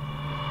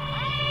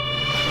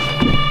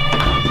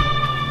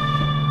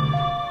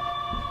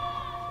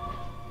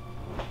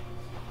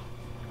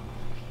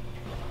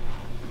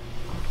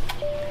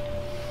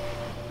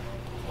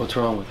 What's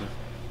wrong with her?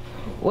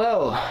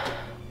 Well,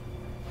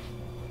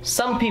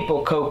 some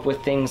people cope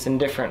with things in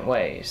different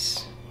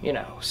ways. You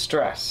know,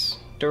 stress,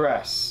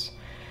 duress.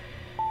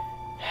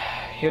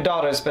 Your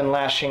daughter's been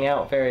lashing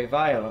out very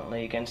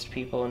violently against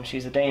people, and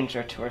she's a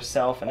danger to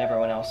herself and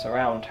everyone else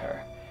around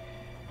her.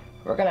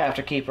 We're gonna have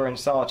to keep her in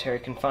solitary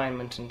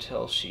confinement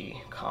until she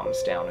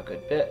calms down a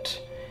good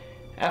bit.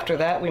 After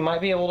that, we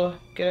might be able to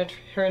get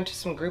her into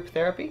some group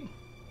therapy.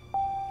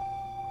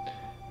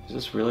 Is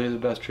this really the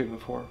best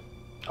treatment for her?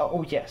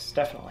 Oh, yes,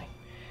 definitely.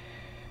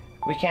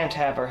 We can't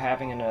have her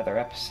having another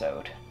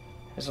episode.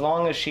 As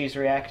long as she's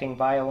reacting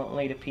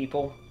violently to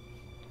people,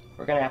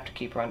 we're gonna have to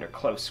keep her under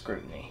close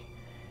scrutiny.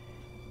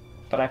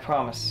 But I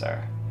promise,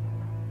 sir,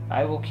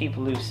 I will keep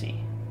Lucy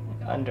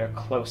under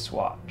close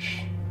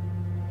watch.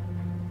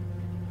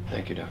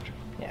 Thank you, Doctor.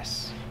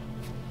 Yes.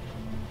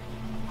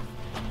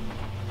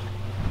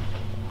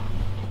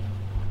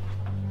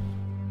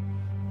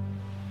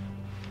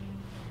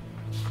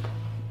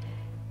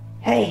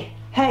 Hey.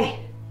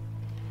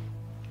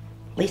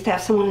 At least I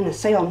have someone in the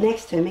cell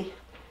next to me.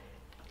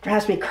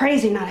 Drives me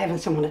crazy not having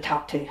someone to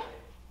talk to.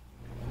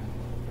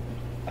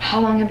 How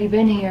long have you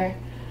been here?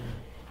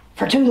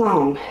 For too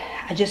long.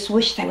 I just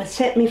wish they would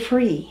set me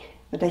free.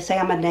 But they say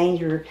I'm a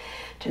danger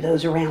to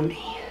those around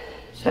me.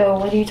 So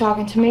what are you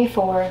talking to me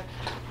for?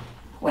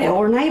 Well,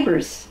 we're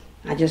neighbors.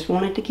 I just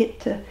wanted to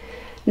get to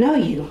know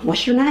you.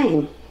 What's your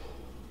name?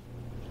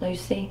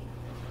 Lucy.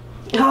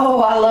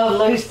 Oh, I love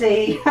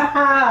Lucy.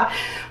 Why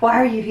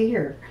are you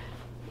here?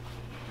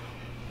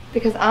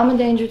 Because I'm a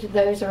danger to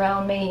those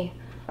around me.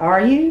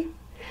 Are you?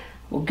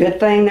 Well, good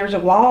thing there's a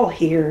wall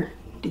here.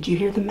 Did you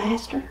hear the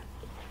master?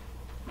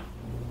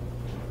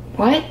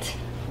 What?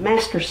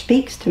 Master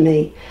speaks to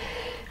me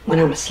when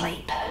I'm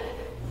asleep.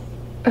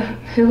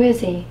 Who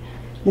is he?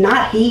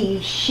 Not he,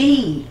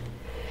 she.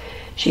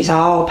 She's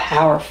all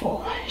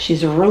powerful.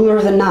 She's a ruler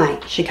of the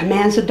night. She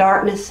commands the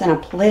darkness and a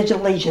pledge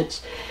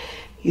allegiance.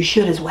 You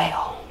should as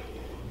well.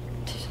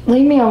 Just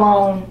leave me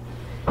alone.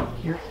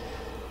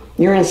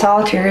 You're in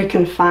solitary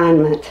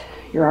confinement.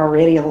 You're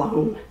already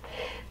alone.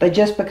 But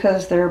just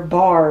because there are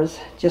bars,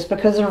 just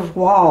because there are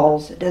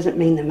walls, it doesn't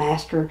mean the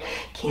master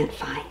can't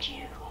find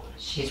you.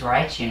 She's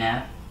right, you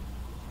know.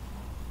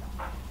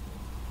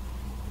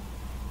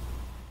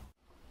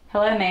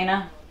 Hello,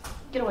 Mina.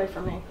 Get away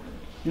from me.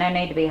 No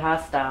need to be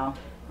hostile.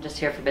 I'm just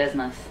here for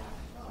business.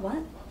 What?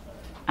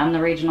 I'm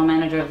the regional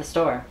manager of the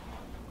store.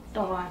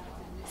 Don't lie.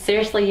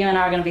 Seriously, you and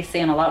I are going to be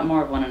seeing a lot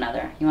more of one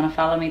another. You want to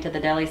follow me to the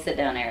deli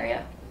sit-down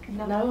area?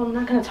 No, I'm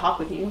not going to talk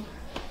with you.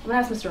 I'm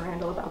going to ask Mr.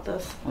 Randall about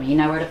this. Well, you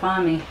know where to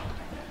find me.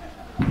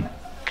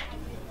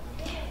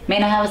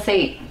 Mina, have a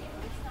seat.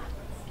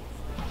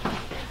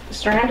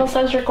 Mr. Randall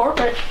says you're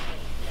corporate.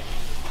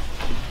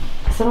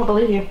 I still don't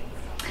believe you.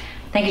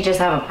 I think you just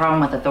have a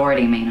problem with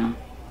authority, Mina.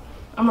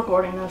 I'm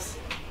reporting this.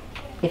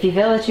 If you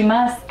feel that you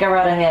must, go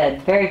right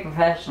ahead. Very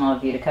professional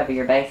of you to cover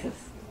your bases.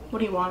 What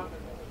do you want?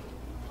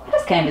 I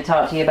just came to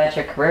talk to you about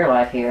your career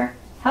life here.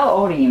 How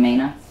old are you,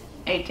 Mina?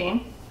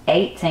 18.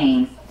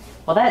 18.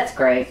 Well, that's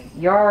great.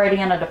 You're already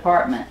in a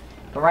department.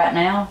 But right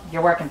now,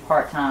 you're working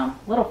part-time.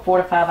 Little 4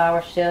 to 5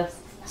 hour shifts.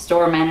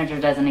 Store manager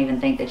doesn't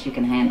even think that you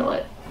can handle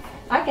it.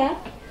 I can.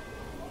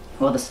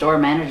 Well, the store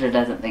manager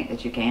doesn't think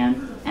that you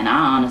can. And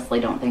I honestly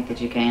don't think that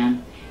you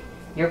can.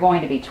 You're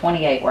going to be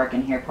 28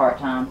 working here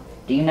part-time.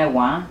 Do you know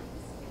why?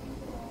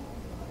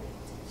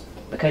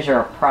 Because you're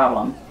a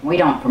problem. We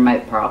don't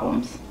promote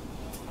problems.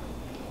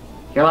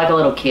 You're like a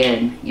little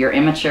kid. You're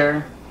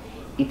immature.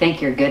 You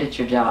think you're good at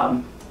your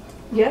job.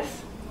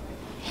 Yes.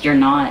 You're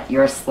not.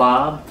 You're a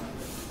slob.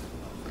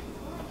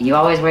 You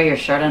always wear your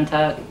shirt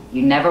untucked.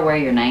 You never wear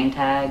your name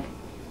tag.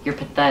 You're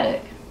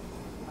pathetic.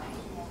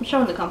 I'm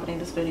showing the company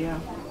this video.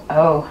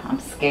 Oh, I'm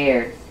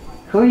scared.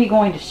 Who are you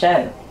going to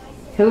show?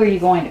 Who are you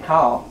going to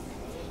call?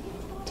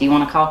 Do you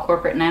want to call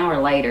corporate now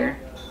or later?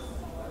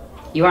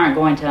 You aren't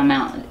going to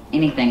amount to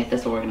anything at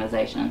this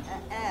organization.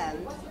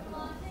 And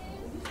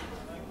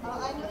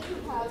I know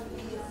you have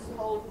these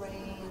whole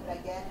grain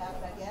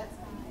baguettes.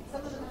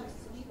 Some of them have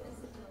sweetness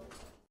in them.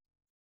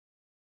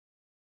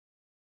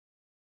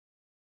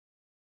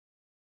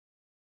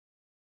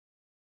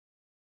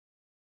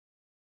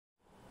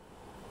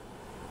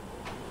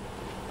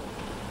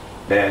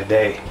 Bad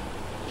day.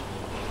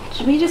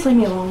 Should we just leave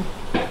me alone?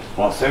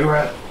 Want a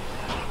cigarette?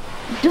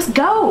 Just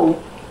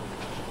go!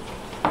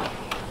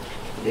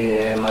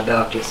 Yeah, my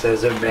doctor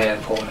says they're bad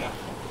for me.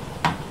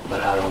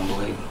 But I don't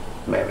believe him.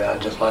 Maybe I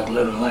just like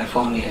living life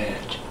on the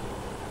edge.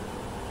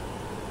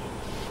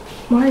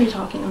 Why are you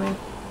talking to me?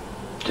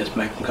 Just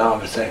making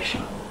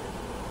conversation.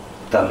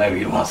 Thought maybe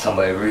you'd want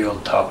somebody real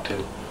to talk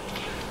to.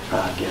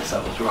 I guess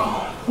I was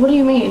wrong. What do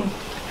you mean?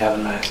 Have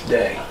a nice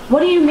day. What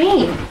do you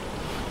mean?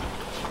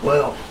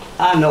 Well,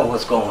 I know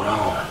what's going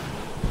on.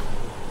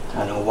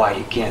 I know why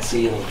you can't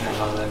see anything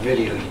on that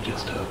video you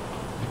just took.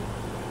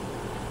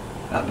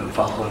 I've been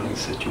following these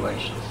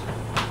situations.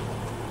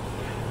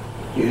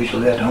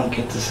 Usually I don't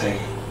get to say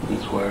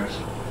these words,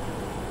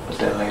 but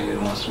that lady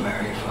that wants to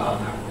marry your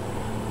father,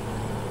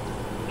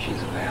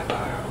 she's a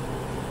vampire.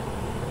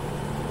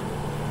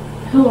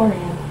 Who are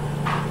you?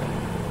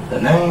 The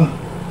name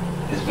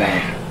is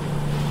Van.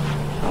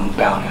 I'm a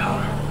bounty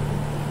hunter.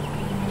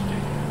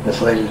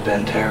 This lady's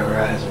been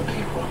terrorizing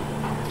people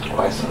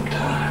quite some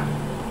time.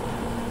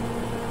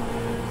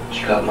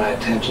 She caught my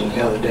attention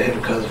the other day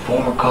because a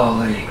former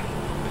colleague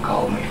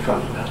called me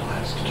from the mental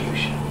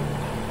institution.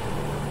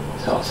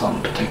 Saw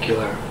something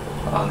particular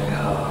on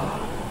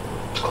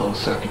the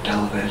closed circuit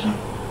television.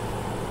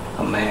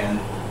 A man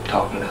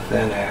talking to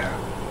thin air,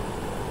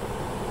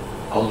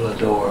 holding the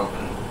door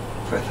open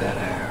for thin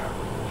air.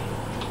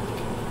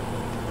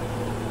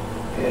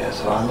 Yeah,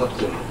 so I looked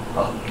him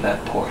up,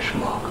 that poor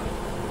schmuck.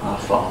 I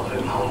followed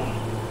him home.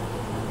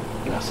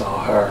 And I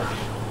saw her.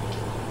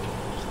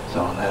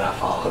 So then I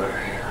followed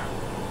her here.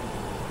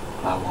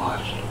 I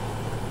watched.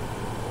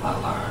 I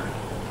learned.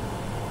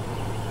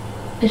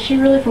 Is she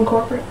really from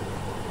corporate?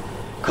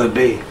 Could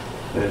be.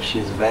 But if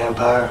she's a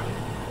vampire,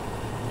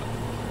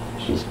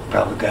 she's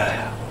probably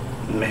got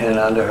men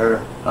under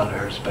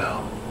her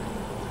spell.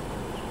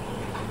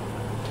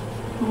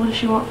 What does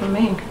she want from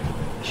me?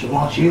 She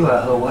wants you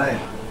out of the way.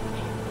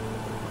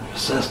 Your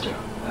sister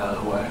out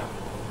of the way.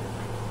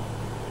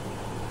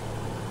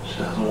 She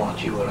doesn't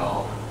want you at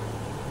all.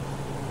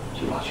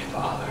 She wants your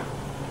father.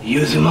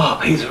 Use him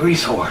up. He's a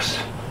resource.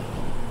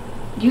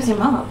 Use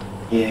him up?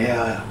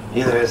 Yeah,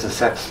 either as a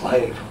sex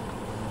slave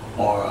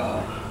or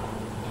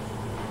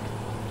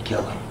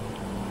kill him.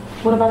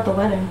 What about the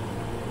wedding?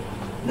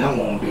 There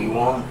won't be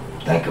one.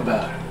 Think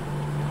about it.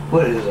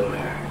 What is a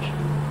marriage?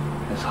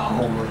 It's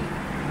holy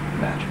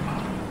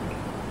matrimony.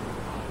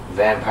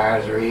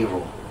 Vampires are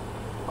evil,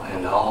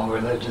 and all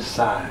religious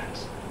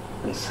signs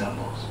and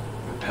symbols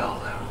repel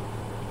them.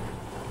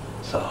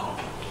 So,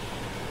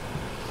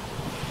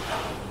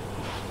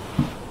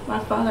 My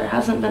father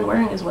hasn't been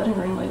wearing his wedding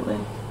ring lately.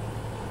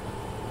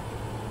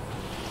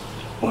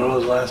 when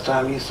was the last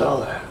time you saw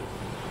that?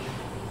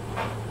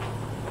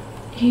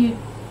 He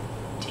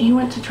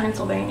went to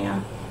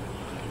Transylvania.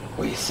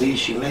 Well, you see,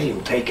 she made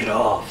him take it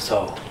off,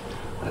 so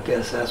I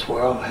guess that's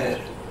where I'm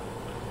headed.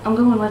 I'm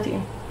going with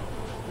you.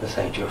 This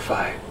ain't your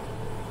fight.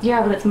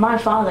 Yeah, but it's my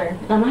father,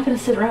 and I'm not gonna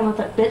sit around and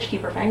let that bitch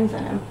keep her fangs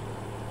in him.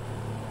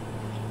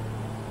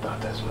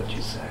 Thought that's what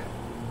you said.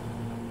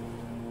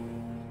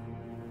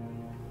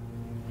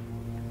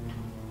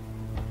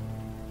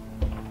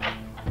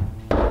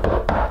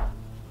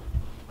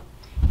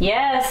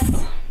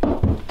 Yes.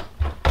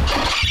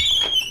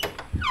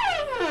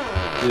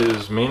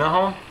 Is Mina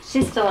home?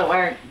 She's still at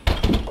work.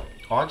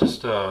 Well, I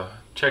just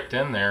checked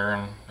in there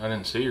and I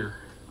didn't see her.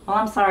 Well,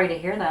 I'm sorry to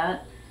hear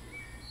that.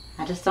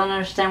 I just don't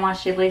understand why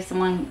she'd leave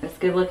someone as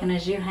good looking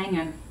as you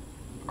hanging.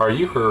 Are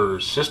you her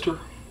sister?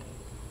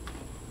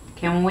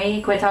 Can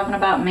we quit talking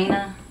about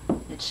Mina?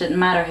 It shouldn't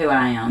matter who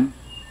I am.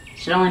 It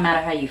should only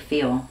matter how you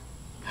feel.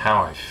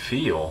 How I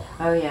feel?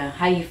 Oh yeah,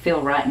 how you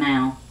feel right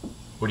now.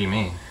 What do you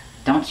mean?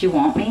 Don't you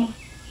want me?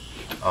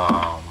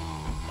 I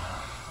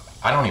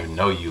don't even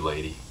know you,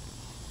 lady.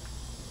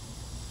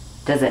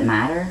 Does it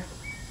matter?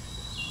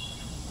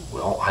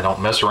 Well, I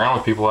don't mess around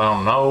with people I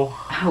don't know.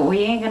 We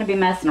ain't gonna be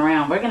messing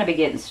around. We're gonna be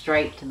getting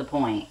straight to the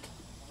point.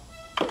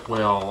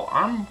 Well,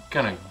 I'm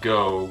gonna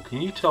go.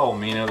 Can you tell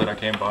Mina that I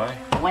came by?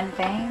 One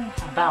thing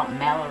about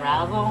male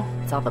arousal,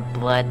 it's all the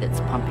blood that's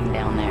pumping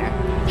down there.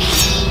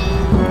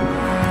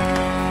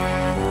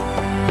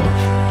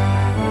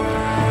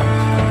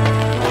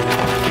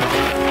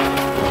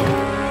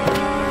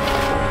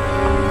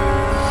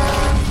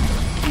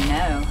 You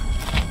know,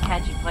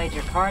 had you played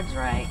your cards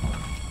right,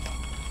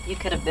 you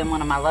could have been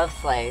one of my love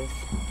slaves.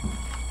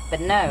 But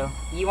no,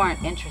 you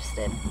weren't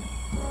interested.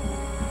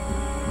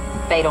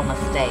 Fatal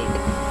mistake.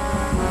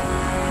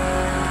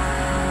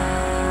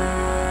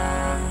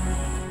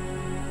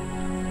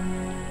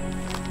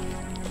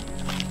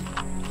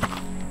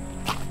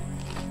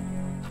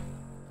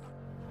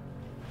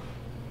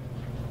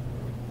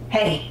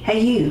 Hey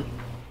you.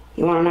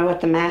 You want to know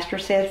what the master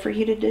said for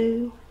you to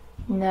do?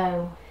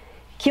 No.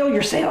 Kill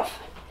yourself.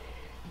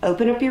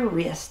 Open up your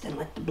wrist and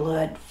let the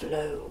blood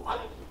flow.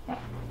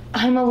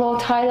 I'm a little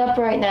tied up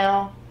right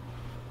now.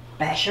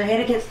 Bash your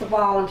head against the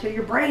wall until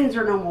your brains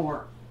are no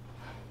more.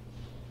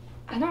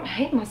 I don't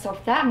hate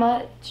myself that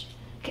much.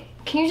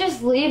 Can you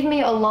just leave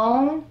me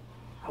alone?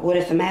 I would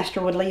if the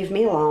master would leave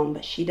me alone,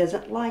 but she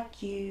doesn't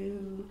like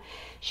you.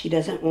 She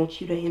doesn't want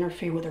you to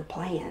interfere with her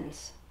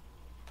plans.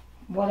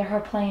 What are her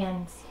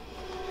plans?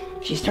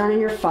 She's turning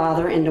your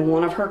father into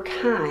one of her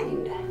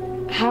kind.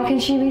 How can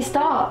she be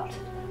stopped?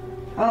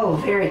 Oh,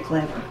 very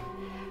clever.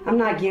 I'm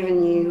not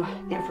giving you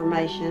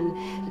information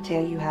to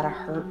tell you how to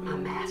hurt my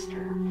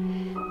master.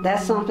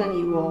 That's something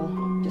you will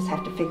just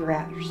have to figure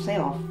out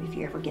yourself if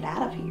you ever get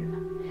out of here.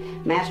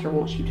 Master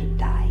wants you to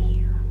die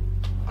here.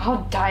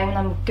 I'll die when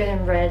I'm good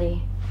and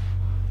ready.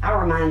 I'll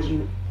remind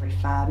you every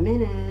 5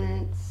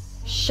 minutes.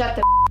 Shut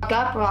the f***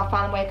 up or I'll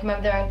find a way to come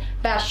over there and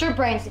bash your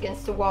brains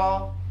against the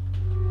wall.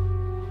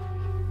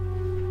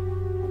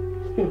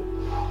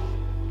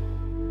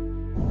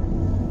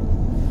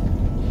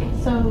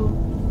 So,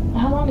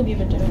 how long have you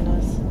been doing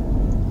this?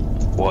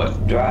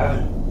 What,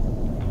 driving?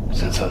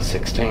 Since I was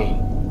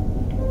 16.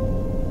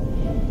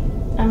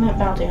 I meant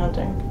bounty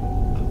hunting.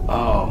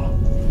 Oh,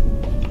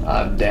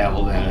 I've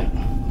dabbled in it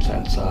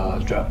since I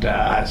dropped out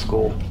of high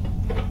school.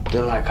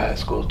 Didn't like high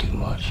school too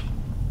much.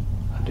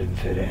 I didn't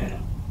fit in.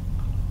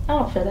 I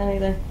don't fit in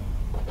either.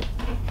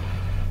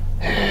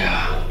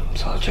 Yeah,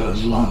 so I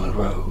chose a lonely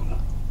road.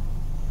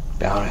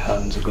 Bounty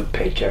hunting's a good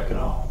paycheck and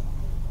all.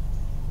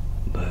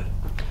 But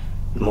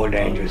the more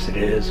dangerous it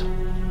is,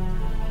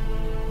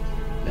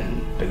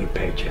 then bigger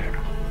paycheck.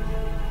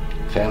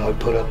 Family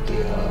put up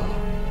the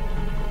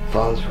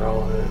funds for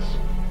all of this.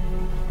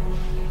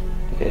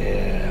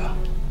 Yeah,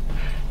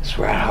 it's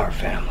Reinhardt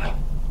family.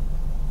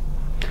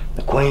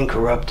 The queen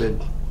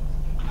corrupted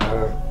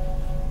her,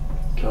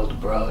 killed the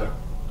brother,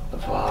 the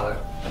father,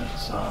 and the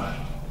son.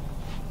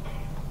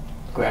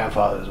 The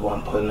grandfather's the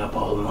one putting up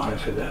all the money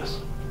for this.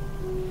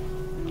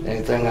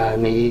 Anything I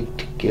need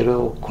to get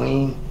old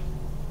queen,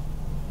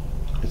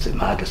 it's at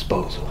my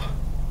disposal.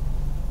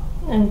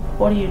 And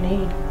what do you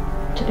need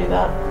to do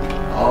that?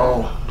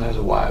 Oh, there's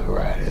a wide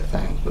variety of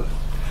things, but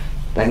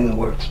the thing that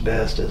works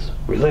best is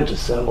religious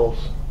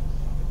symbols,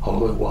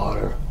 holy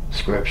water,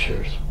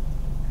 scriptures.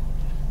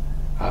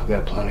 I've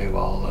got plenty of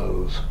all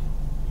those.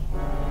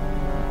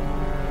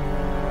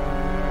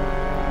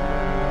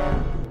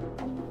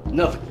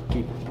 Nothing to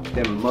keep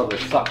them mother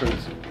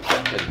suckers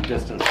at a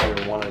distance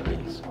every one of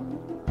these.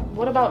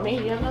 What about me?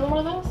 Do you have another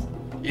one of those?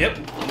 Yep,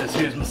 this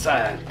here's my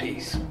side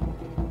piece.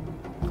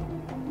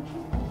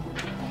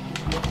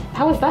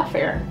 How is that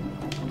fair?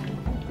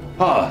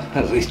 Oh,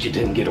 at least you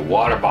didn't get a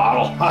water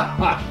bottle.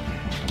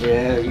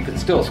 Yeah, you can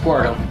still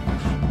squirt them.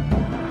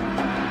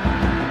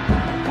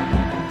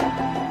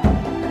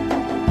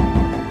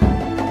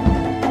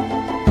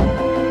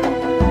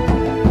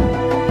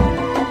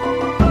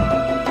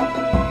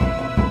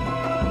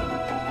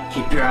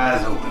 Keep your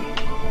eyes open.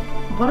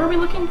 What are we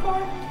looking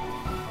for?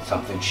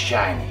 Something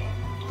shiny.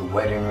 The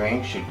wedding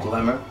ring should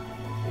glimmer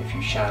if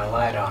you shine a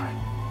light on it.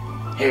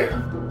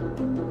 Here.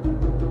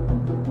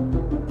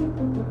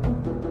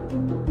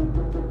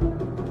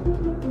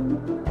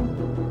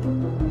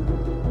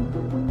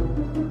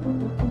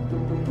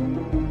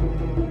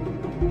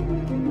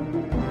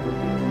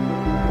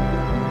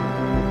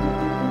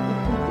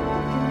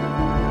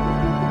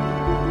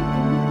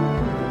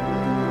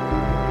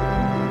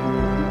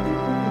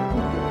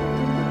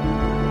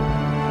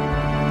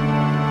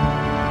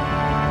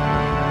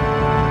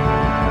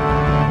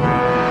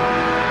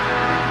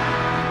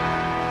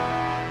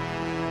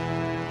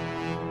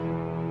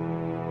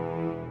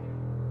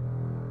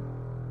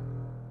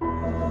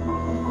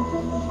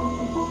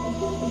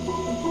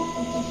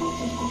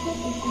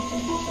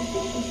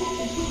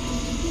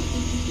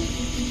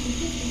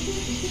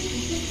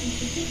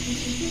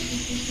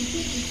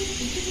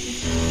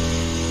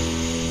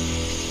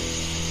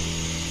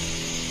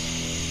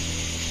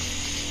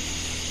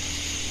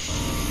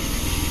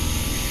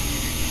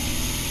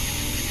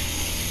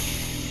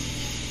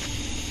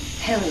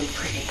 Hello,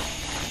 pretty.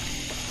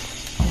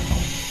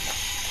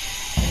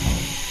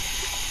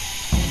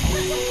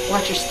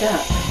 Watch your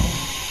step.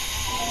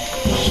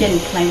 You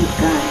shouldn't play with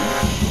guns.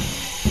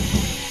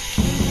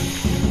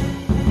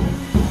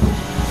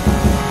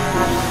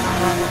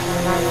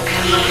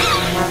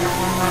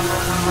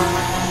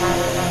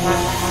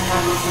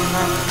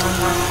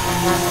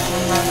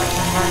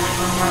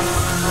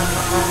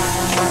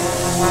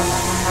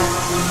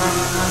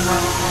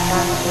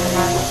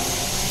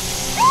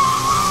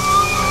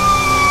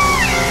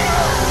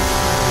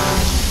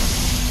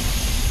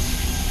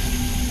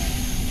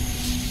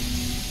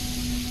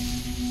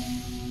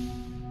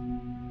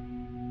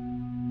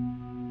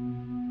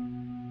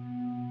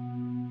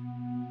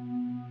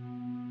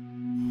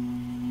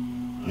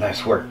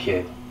 Nice work,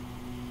 kid.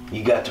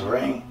 You got the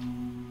ring?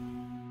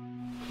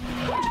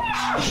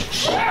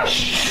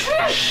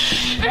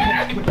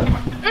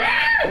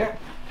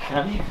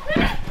 Honey.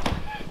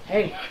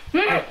 Hey.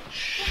 Hey.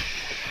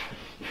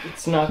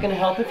 It's not gonna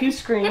help if you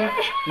scream.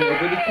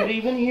 Nobody could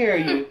even hear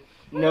you.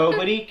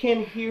 Nobody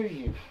can hear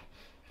you.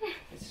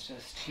 It's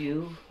just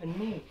you and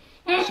me.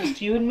 It's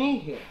just you and me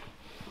here.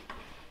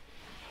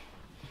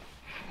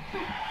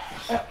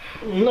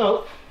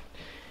 No.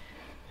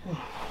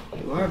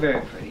 You are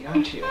very pretty,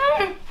 aren't you?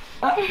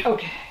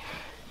 Okay.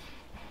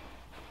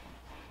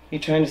 You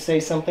trying to say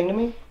something to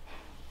me?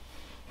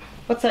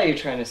 What's that you're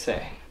trying to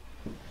say?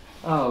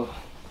 Oh.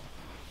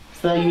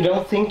 So that you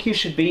don't think you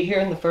should be here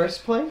in the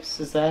first place?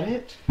 Is that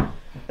it?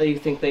 That you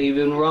think that you've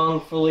been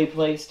wrongfully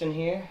placed in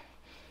here?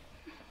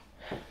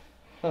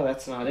 Oh,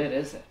 that's not it,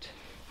 is it?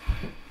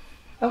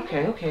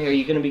 Okay, okay. Are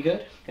you gonna be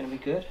good? Gonna be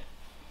good?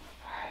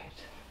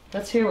 Alright.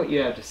 Let's hear what you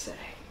have to say.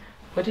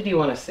 What did you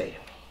want to say to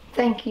me?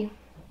 Thank you.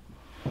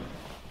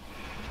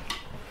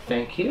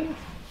 Thank you?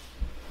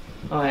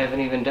 Oh, I haven't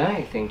even done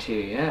anything to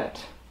you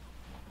yet.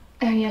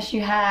 Oh, yes,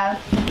 you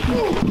have.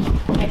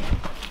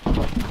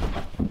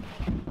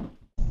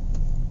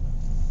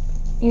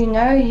 You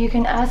know, you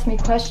can ask me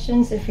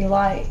questions if you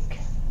like.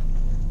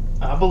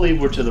 I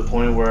believe we're to the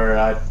point where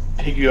I'd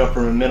pick you up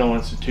from a mental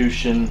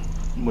institution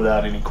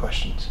without any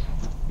questions.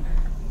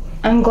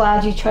 I'm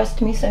glad you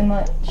trust me so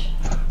much.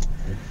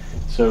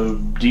 So,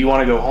 do you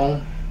want to go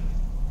home?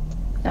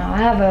 Now, I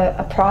have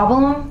a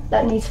problem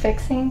that needs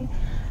fixing,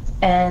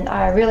 and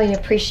I really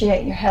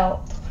appreciate your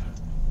help.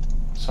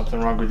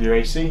 Something wrong with your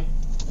AC?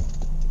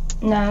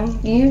 No,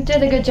 you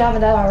did a good job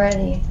of that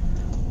already.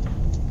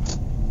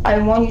 I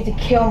want you to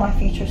kill my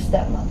future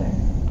stepmother.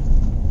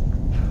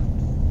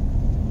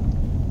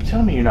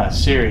 Tell me you're not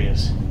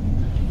serious.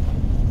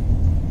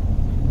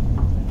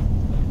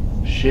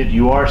 Shit,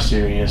 you are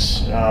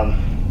serious.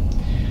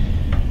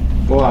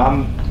 Well,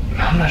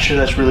 I'm not sure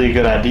that's really a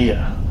good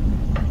idea.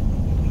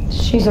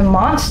 She's a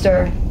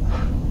monster.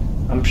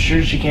 I'm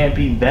sure she can't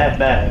be that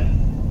bad.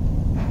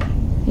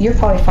 You're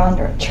probably find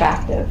her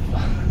attractive.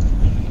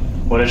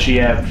 What does she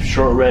have?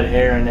 Short red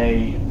hair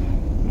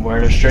and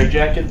wearing a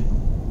straitjacket?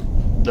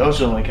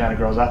 Those are the only kind of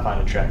girls I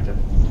find attractive.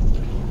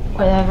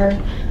 Whatever.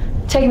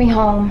 Take me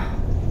home.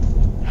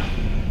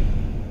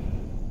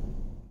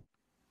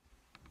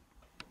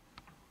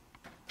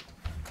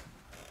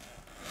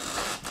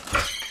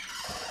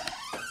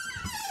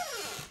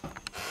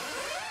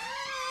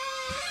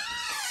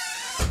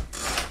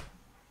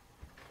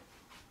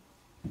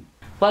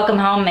 Welcome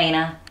home,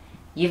 Mina.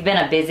 You've been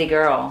a busy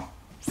girl.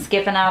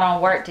 Skipping out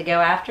on work to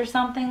go after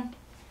something?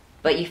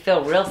 But you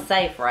feel real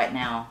safe right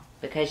now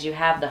because you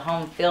have the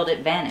home field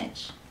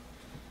advantage.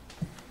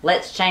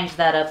 Let's change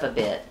that up a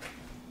bit.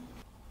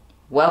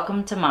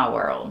 Welcome to my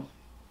world.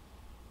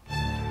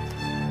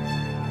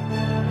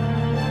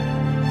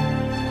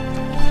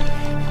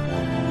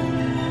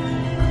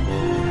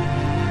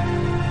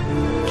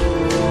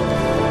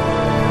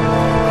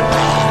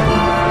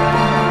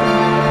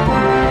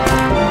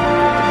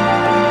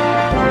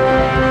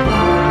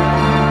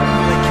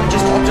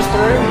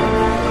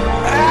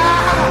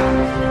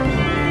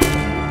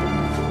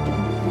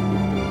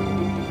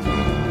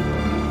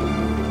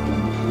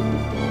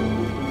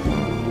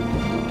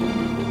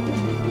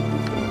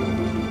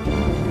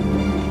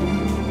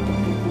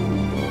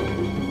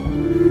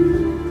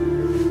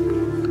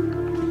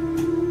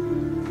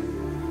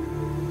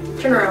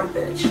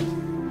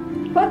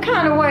 What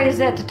kind of way is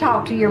that to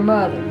talk to your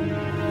mother?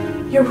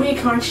 You're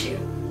weak, aren't you?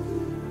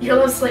 Your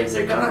love slaves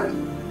are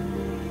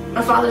gone.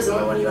 My father's the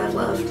only one you have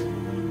left.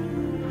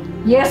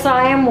 Yes,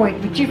 I am weak,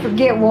 but you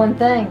forget one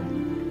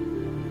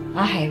thing.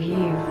 I have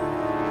you.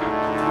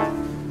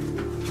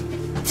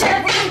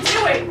 Ted, what are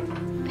you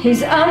doing?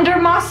 He's under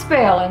my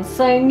spell, and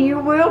soon you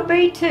will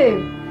be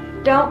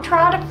too. Don't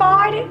try to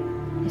fight it.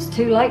 It's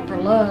too late for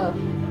love.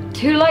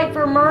 Too late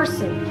for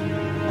mercy.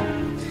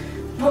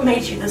 What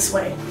made you this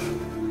way?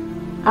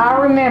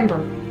 I remember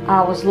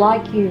I was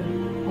like you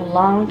a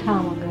long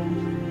time ago.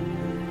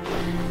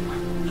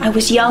 I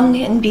was young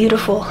and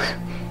beautiful.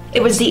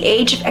 It was the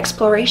age of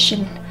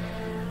exploration.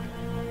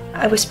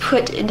 I was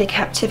put into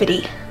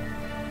captivity.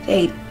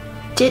 They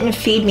didn't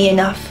feed me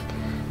enough.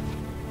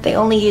 They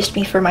only used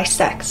me for my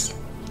sex.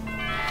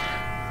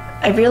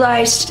 I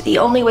realized the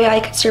only way I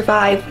could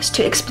survive was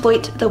to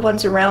exploit the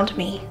ones around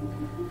me.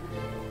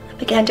 I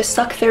began to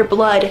suck their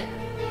blood,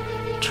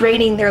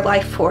 draining their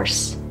life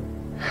force.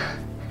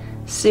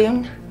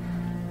 Soon,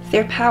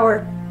 their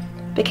power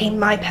became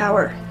my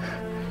power.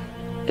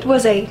 It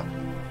was a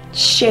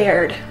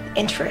shared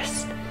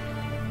interest.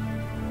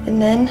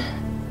 And then,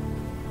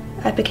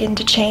 I began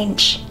to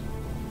change.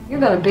 You're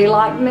gonna be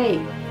like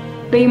me.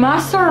 Be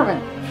my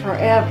servant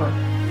forever.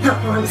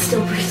 Not while I'm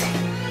still breathing.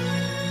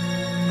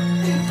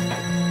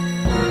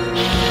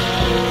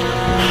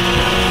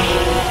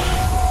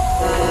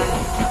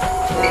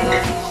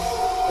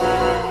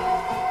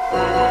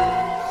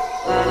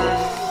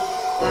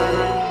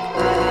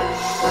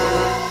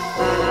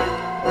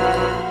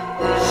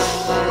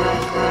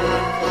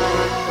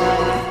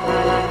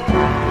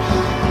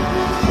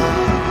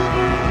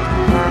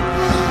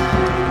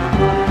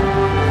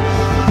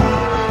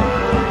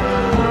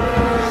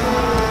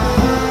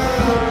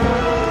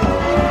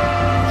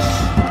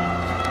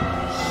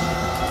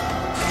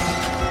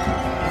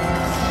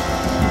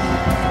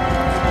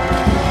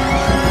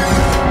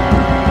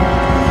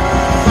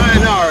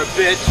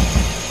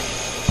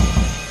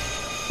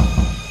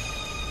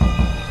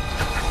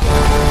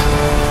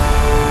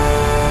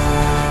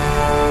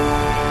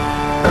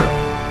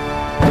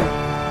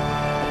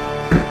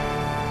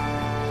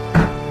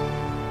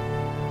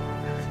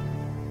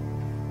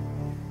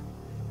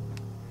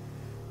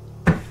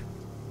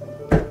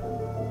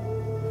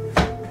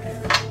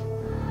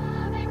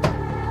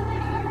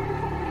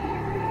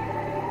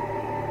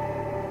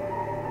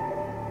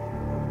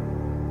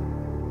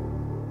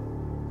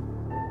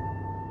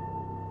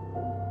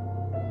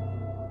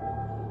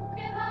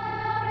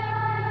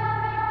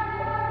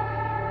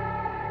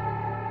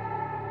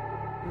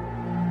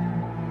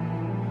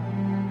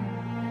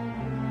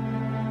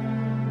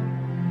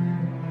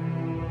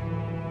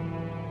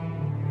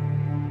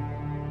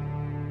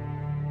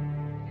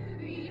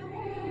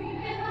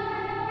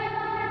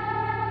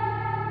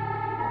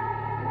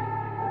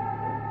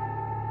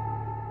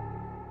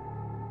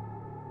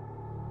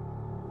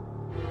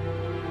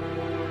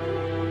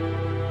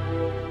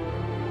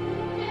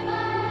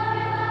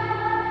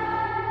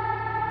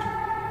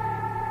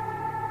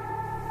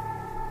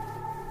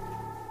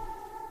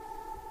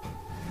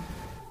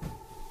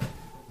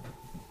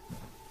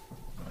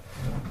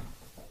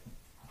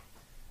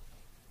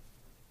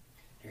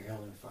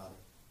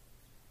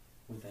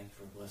 We thank you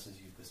for the blessings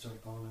you've bestowed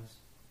upon us,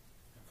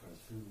 and for the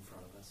food in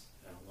front of us,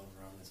 and